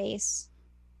was my face.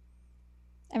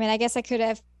 I mean, I guess I could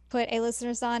have put a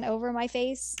listener son over my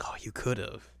face. Oh, you could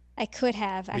have. I could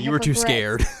have. I But you have were too regrets.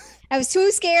 scared. I was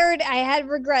too scared. I had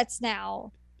regrets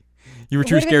now. You were It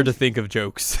too would have scared been to think of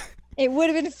jokes. it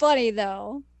would have been funny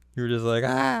though. You were just like,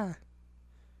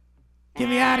 get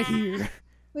me out of here. I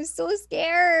was so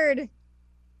scared.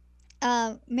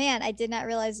 Man, I did not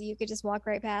realize that you could just walk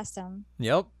right past him.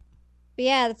 Yep. But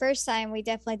yeah, the first time we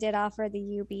definitely did offer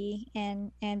the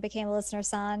UB and became a listener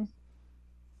son.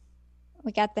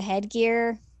 We got the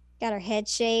headgear, got our head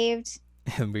shaved.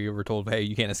 And we were told, hey,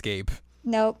 you can't escape.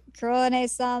 Nope,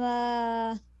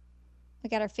 Korone-sama. We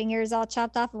got our fingers all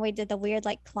chopped off, and we did the weird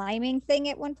like climbing thing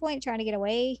at one point, trying to get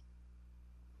away.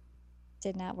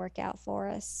 Did not work out for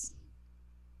us.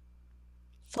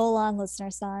 Full on listener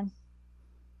son.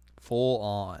 Full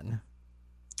on.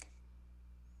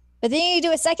 But then you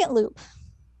do a second loop.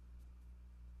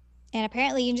 And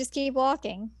apparently you can just keep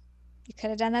walking. You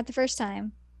could have done that the first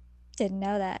time. Didn't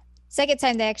know that. Second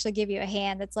time they actually give you a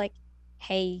hand that's like,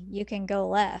 hey, you can go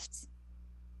left.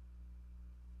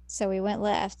 So we went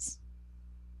left.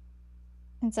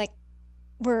 And it's like,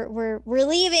 we're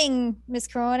leaving Miss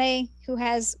Korone, who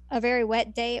has a very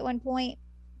wet day at one point.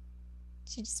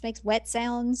 She just makes wet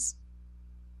sounds.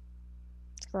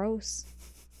 It's gross.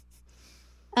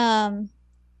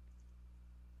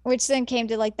 Which then came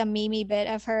to like the Mimi bit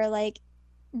of her like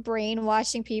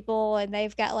brainwashing people, and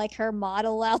they've got like her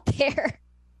model out there.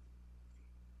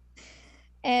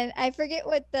 And I forget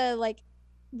what the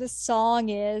song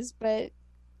is, but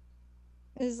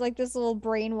it's like this little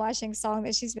brainwashing song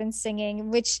that she's been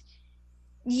singing, which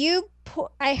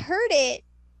I heard it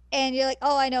and you're like,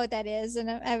 oh, I know what that is. And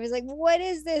I was like, what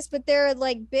is this? But there are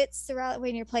like bits throughout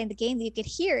when you're playing the game that you could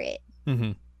hear it. Mm-hmm.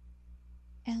 And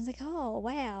I was like, oh,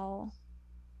 wow.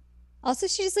 Also,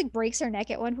 she just like breaks her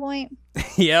neck at one point.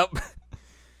 Yep. I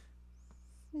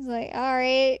was like, all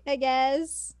right, I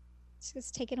guess. She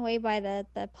was taken away by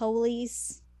the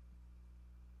police.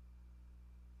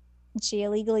 And she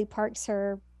illegally parks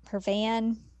her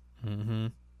van. Mm-hmm.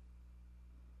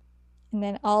 And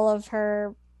then all of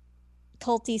her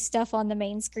culty stuff on the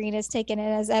main screen is taken in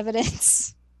as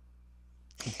evidence.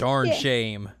 Darn Yeah.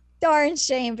 shame. Darn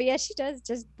shame. But yeah, she does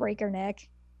just break her neck.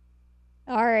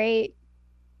 All right.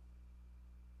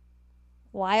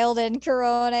 Wild and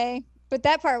Korone. But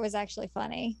that part was actually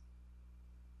funny.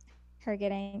 Her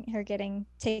getting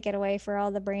taken away for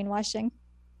all the brainwashing.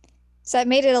 So it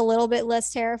made it a little bit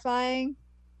less terrifying.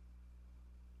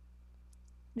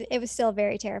 It was still a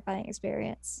very terrifying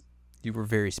experience. You were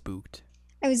very spooked.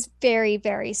 I was very,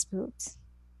 very spooked.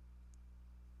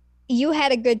 You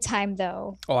had a good time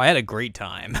though. Oh, I had a great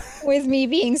time. With me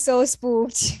being so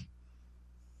spooked.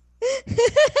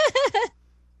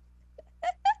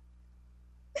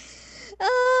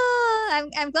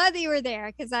 I'm glad that you were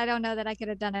there because I don't know that I could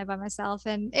have done it by myself.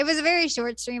 And it was a very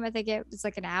short stream. I think it was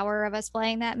like an hour of us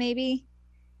playing that maybe.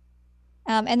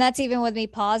 And that's even with me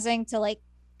pausing to like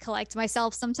collect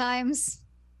myself sometimes.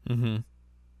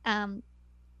 Mm-hmm.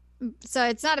 So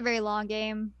it's not a very long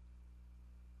game,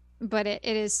 but it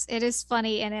is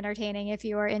funny and entertaining if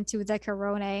you are into the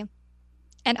Korone.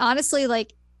 And honestly,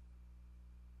 like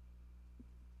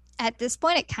at this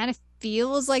point, it kind of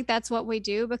feels like that's what we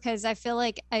do because I feel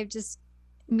like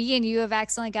me and you have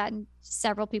accidentally gotten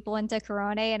several people into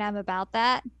Korone, and I'm about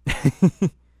that.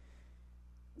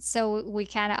 So we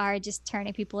kind of are just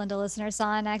turning people into listeners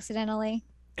on accidentally.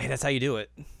 Hey, that's how you do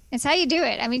it. It's how you do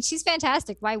it. I mean, she's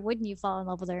fantastic. Why wouldn't you fall in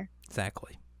love with her?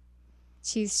 Exactly.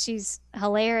 She's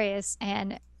hilarious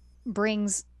and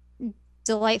brings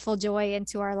delightful joy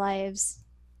into our lives.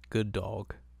 Good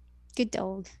dog. Good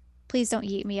dog. Please don't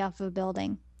yeet me off of a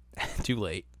building. Too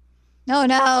late. No.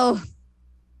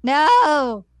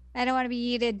 I don't want to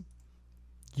be yeeted.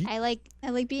 I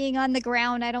like being on the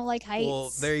ground. I don't like heights.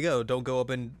 Well, there you go. Don't go up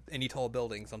in any tall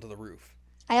buildings onto the roof.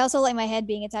 I also like my head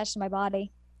being attached to my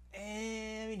body.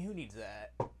 I mean, who needs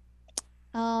that?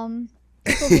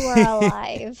 People who are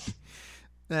alive.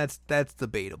 That's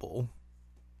debatable.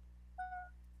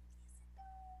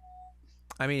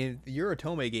 I mean, your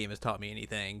Otome game has taught me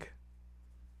anything.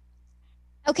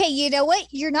 Okay, you know what?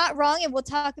 You're not wrong, and we'll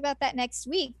talk about that next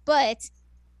week. But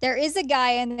there is a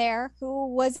guy in there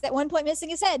who was at one point missing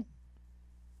his head.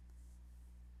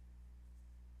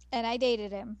 And I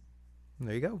dated him.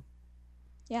 There you go.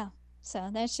 Yeah. So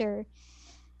that's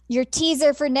your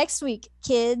teaser for next week,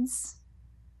 kids.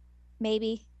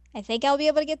 Maybe. I think I'll be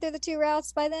able to get through the 2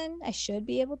 routes by then. I should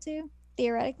be able to,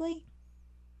 theoretically.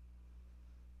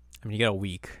 I mean, you got a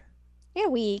week. Yeah, a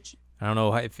week. I don't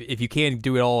know if you can't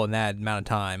do it all in that amount of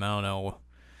time. I don't know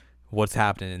what's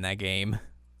happening in that game.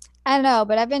 I don't know,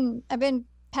 but I've been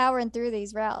powering through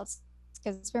these routes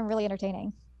because it's been really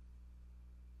entertaining.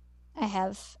 I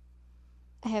have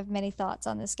I have many thoughts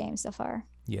on this game so far.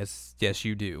 Yes, yes,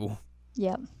 you do.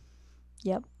 Yep.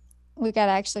 Yep. We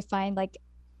gotta actually find like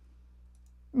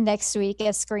next week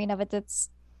a screen of it that's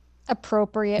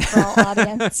appropriate for all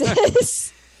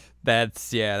audiences. That's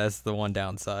the one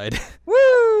downside.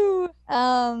 Woo!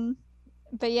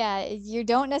 But yeah, you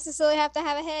don't necessarily have to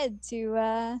have a head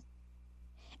to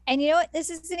and you know what?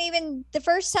 This isn't even the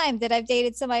first time that I've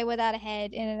dated somebody without a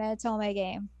head in an Atome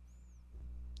game.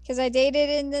 Because I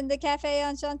dated in the Cafe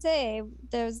Enchanté.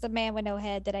 There was the man with no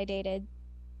head that I dated.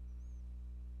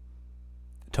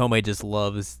 Tomei just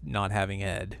loves not having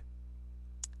head.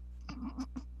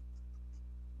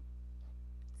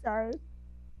 Sorry.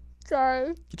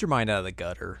 Sorry. Get your mind out of the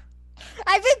gutter.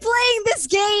 I've been playing this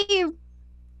game.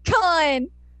 Come on.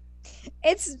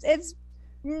 It's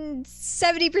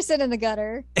 70% in the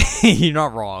gutter. You're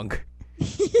not wrong.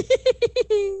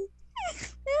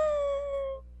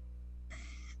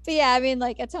 But yeah, I mean,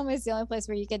 like, Atome is the only place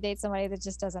where you can date somebody that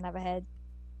just doesn't have a head.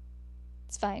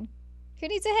 It's fine. Who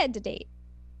needs a head to date?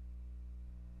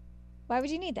 Why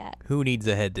would you need that? Who needs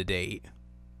a head to date?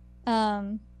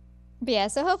 But yeah,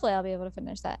 so hopefully I'll be able to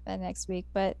finish that next week.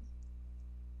 But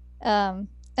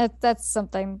that's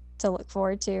something to look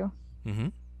forward to. Mm-hmm.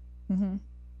 Mm-hmm.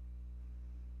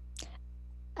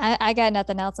 I got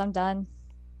nothing else. I'm done.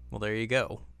 Well, there you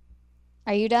go.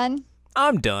 Are you done?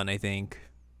 I'm done, I think.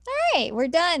 All right, we're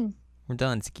done. We're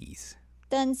done, skis.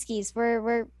 Done skis.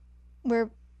 We're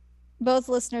both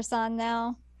listeners on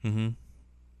now.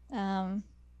 Mm-hmm.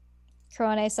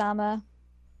 Korone Sama.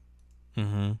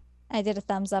 Mm-hmm. I did a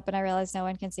thumbs up and I realized no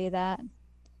one can see that.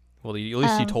 Well, at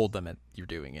least you told them you're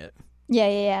doing it.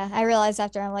 Yeah. I realized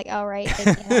after I'm like, oh right,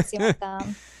 they can't see my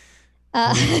thumb.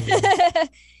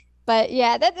 But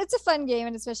yeah, that's a fun game,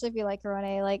 and especially if you like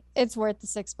Korone, like it's worth the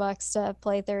 $6 to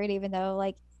play through it, even though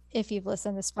like if you've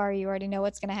listened this far, you already know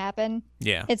what's gonna happen.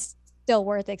 Yeah. It's still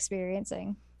worth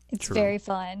experiencing. It's True. very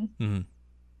fun. Mm-hmm.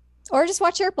 Or just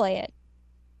watch her play it.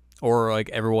 Or like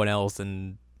everyone else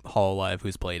in Hololive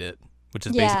who's played it, which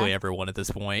is basically everyone at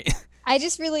this point. I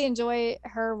just really enjoy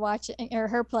her watching or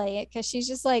her play it because she's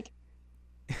just like,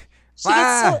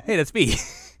 hey, that's me.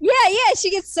 Yeah,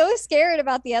 she gets so scared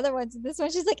about the other ones. And this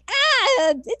one, she's like,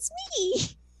 it's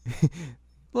me.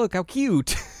 Look how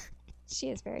cute. She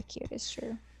is very cute. It's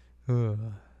true.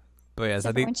 But yes,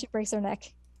 I think when she breaks her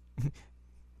neck.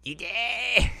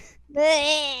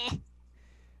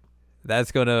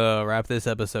 That's gonna wrap this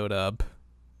episode up.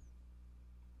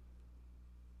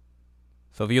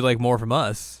 So if you'd like more from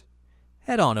us,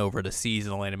 head on over to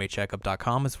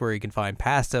seasonalanimecheckup.com. It's where you can find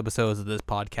past episodes of this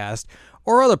podcast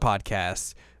or other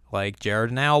podcasts like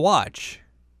Jared and Al Watch.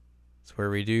 It's where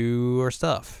we do our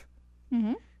stuff.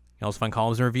 Mm-hmm. You can also find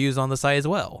columns and reviews on the site as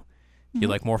well. If you'd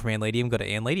like more from Anladium, go to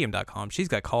anladium.com. She's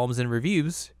got columns and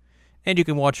reviews. And you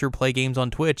can watch her play games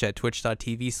on Twitch at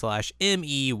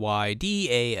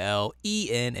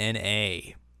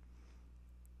twitch.tv/MEYDALENNA.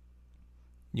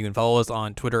 You can follow us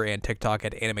on Twitter and TikTok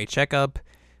at Anime Checkup.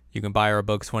 You can buy our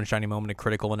books, One Shiny Moment, A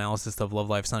Critical Analysis of Love,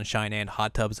 Life, Sunshine, and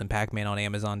Hot Tubs and Pac-Man on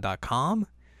Amazon.com.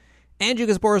 And you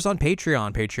can support us on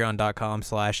Patreon,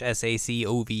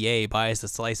 patreon.com/SACOVA. Buy us a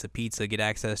slice of pizza, get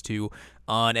access to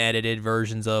unedited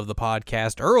versions of the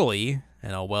podcast early,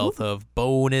 and a wealth of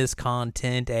bonus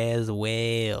content as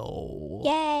well.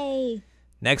 Yay!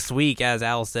 Next week, as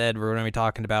Al said, we're going to be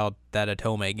talking about that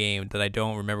Atome game that I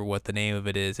don't remember what the name of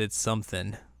it is. It's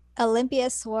something. Olympia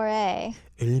Soiree.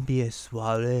 Olympia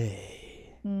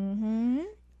Soiree. Mm-hmm.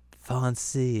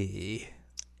 Fancy.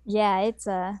 Yeah,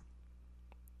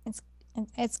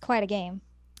 it's quite a game.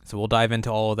 So we'll dive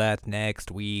into all of that next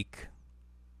week.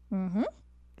 Mm-hmm.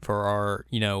 For our,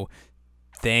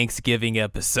 Thanksgiving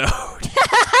episode.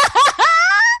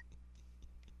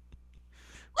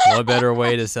 What better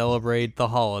way to celebrate the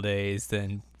holidays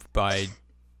than by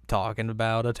talking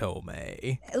about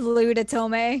Atome? Lewd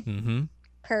Atome. Mm-hmm.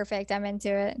 Perfect. I'm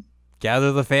into it.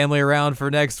 Gather the family around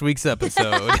for next week's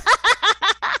episode.